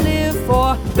 someone to live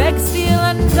for, beg, steal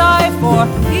and die for,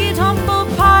 eat humble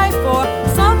pie for,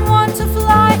 someone to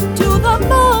fly to the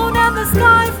moon and the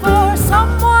sky for,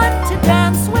 someone to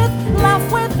dance with, laugh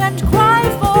with and cry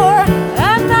for,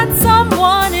 and that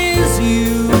someone is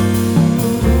you.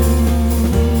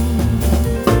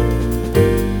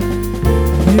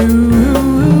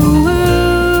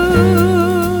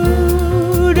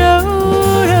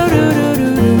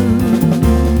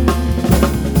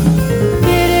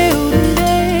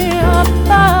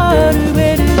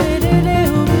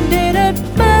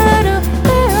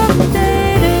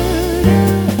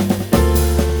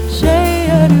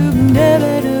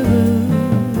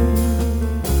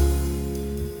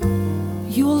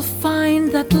 You'll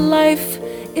find that life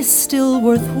is still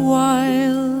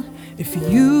worthwhile if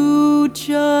you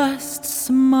just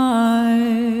smile.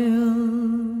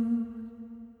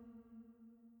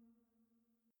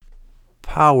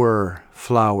 Power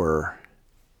Flower.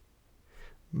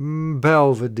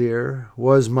 Belvedere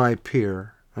was my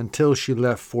peer until she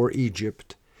left for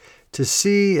Egypt to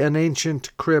see an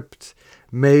ancient crypt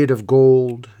made of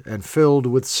gold and filled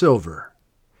with silver.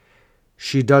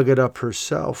 She dug it up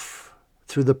herself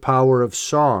through the power of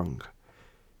song.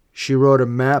 She wrote a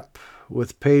map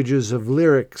with pages of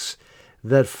lyrics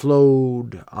that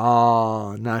flowed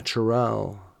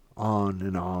naturel on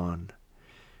and on.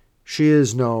 She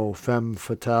is no femme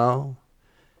fatale,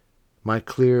 my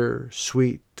clear,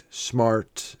 sweet,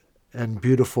 smart, and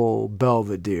beautiful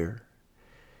Belvedere.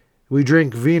 We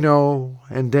drink vino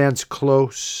and dance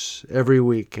close every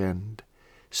weekend,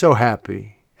 so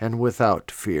happy and without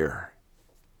fear.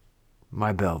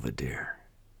 My Belvedere.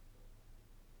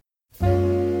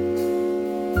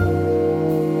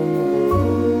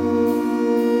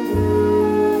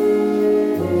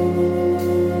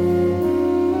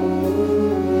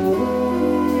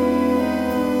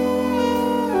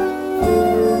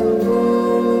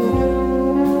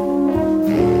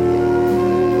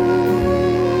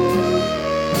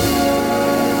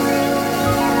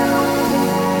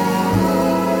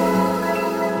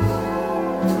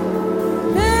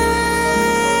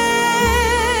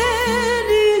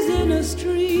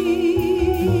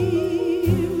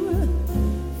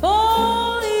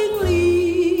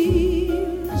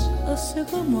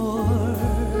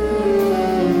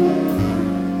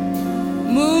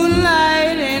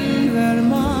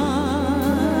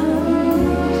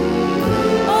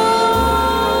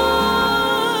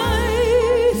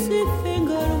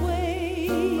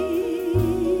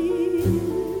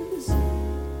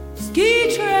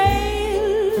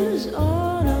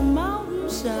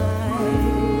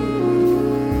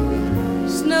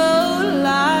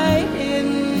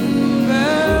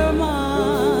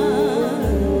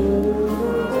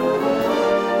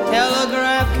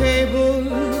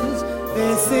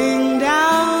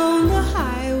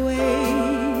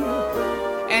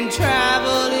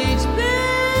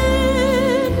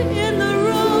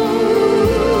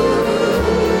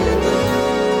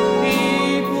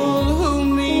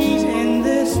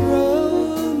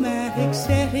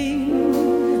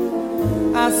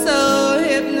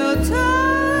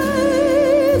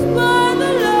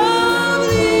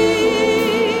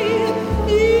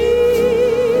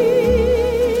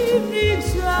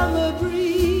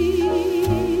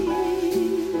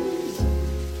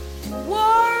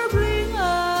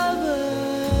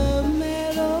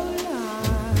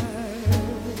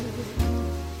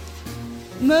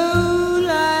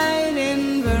 Moonlight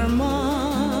in Vermont.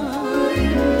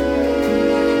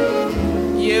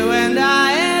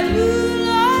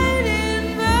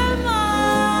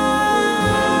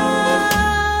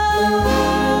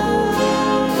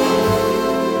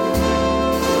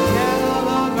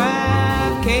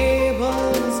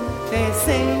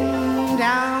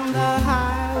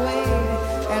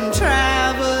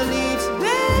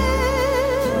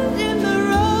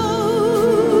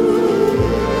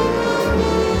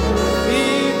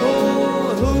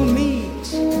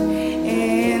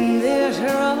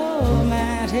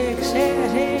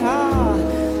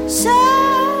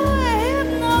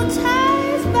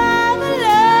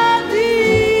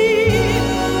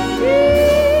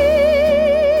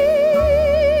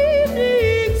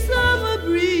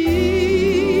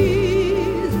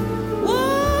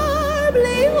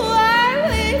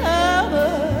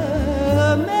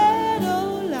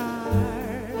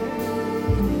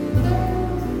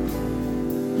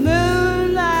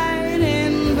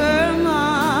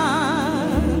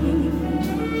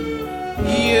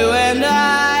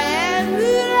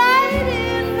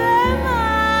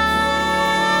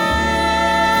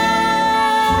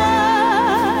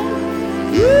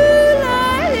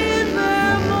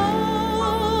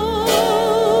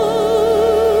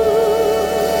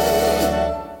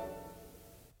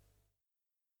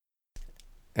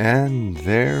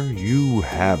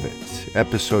 have it.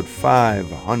 Episode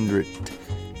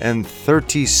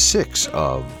 536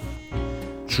 of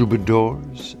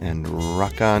Troubadours and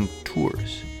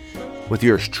Raconteurs with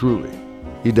yours truly,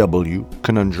 E.W.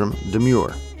 Conundrum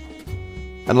Demure.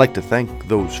 I'd like to thank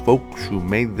those folks who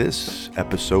made this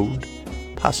episode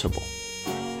possible.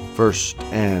 First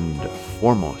and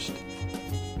foremost,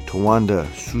 Tawanda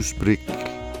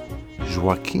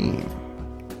Suessbrich-Joaquim.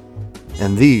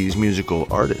 And these musical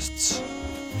artists,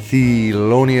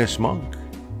 Thelonious Monk,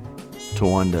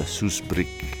 Tawanda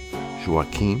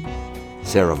Suessbrich-Joaquim,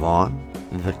 Sarah Vaughan,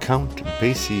 the Count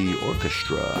Basie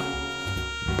Orchestra,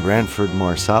 Branford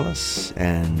Marsalis,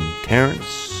 and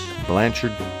Terence,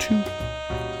 Blanchard too.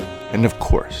 And of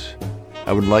course,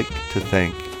 I would like to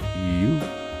thank you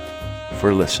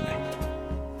for listening.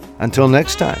 Until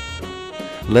next time,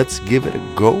 let's give it a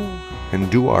go and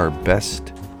do our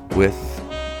best with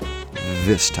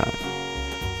this time.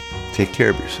 Take care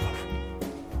of yourself.